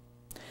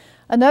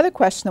 Another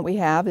question that we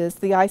have is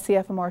the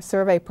ICFMR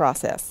survey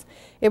process.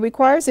 It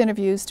requires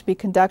interviews to be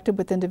conducted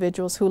with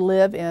individuals who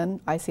live in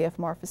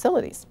ICFMR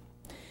facilities.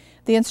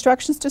 The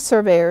instructions to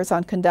surveyors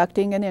on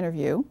conducting an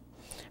interview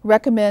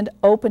recommend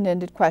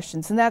open-ended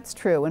questions, and that's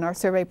true. In our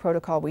survey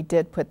protocol, we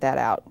did put that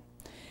out.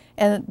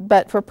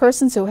 But for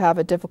persons who have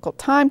a difficult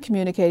time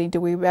communicating,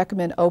 do we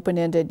recommend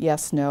open-ended,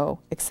 yes, no,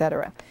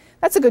 etc.?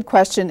 That's a good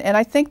question, and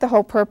I think the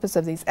whole purpose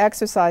of these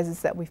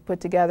exercises that we've put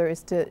together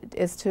is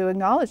to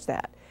acknowledge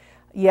that.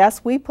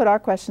 Yes, we put our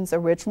questions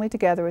originally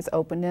together as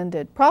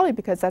open-ended, probably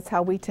because that's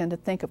how we tend to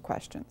think of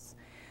questions.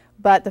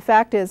 But the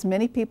fact is,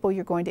 many people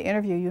you're going to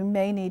interview, you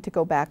may need to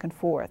go back and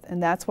forth,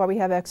 and that's why we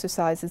have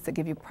exercises that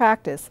give you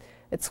practice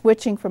at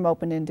switching from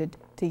open-ended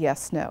to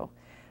yes, no.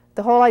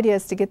 The whole idea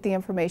is to get the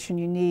information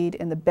you need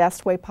in the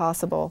best way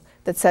possible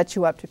that sets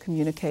you up to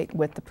communicate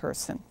with the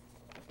person.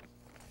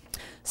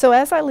 So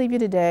as I leave you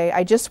today,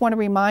 I just want to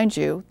remind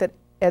you that,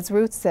 as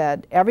Ruth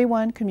said,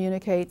 everyone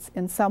communicates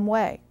in some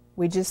way.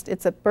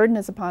 It's a burden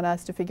is upon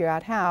us to figure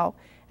out how,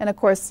 and of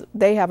course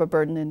they have a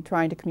burden in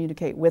trying to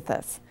communicate with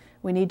us.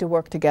 We need to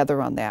work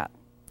together on that.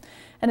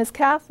 And as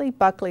Kathleen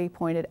Buckley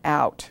pointed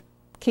out,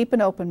 keep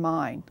an open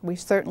mind. We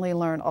certainly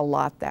learn a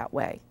lot that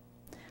way.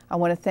 I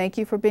want to thank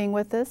you for being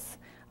with us.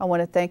 I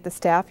want to thank the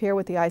staff here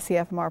with the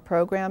ICFMR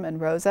program and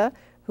Rosa,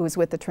 who is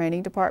with the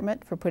training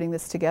department, for putting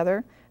this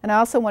together. And I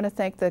also want to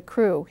thank the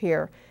crew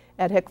here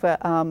at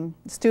HCFA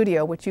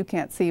Studio, which you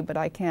can't see, but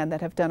I can,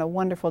 that have done a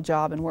wonderful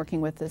job in working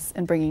with this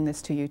and bringing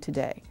this to you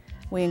today.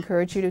 We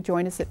encourage you to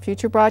join us at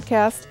future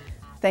broadcasts.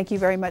 Thank you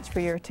very much for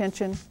your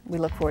attention. We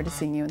look forward to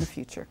seeing you in the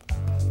future.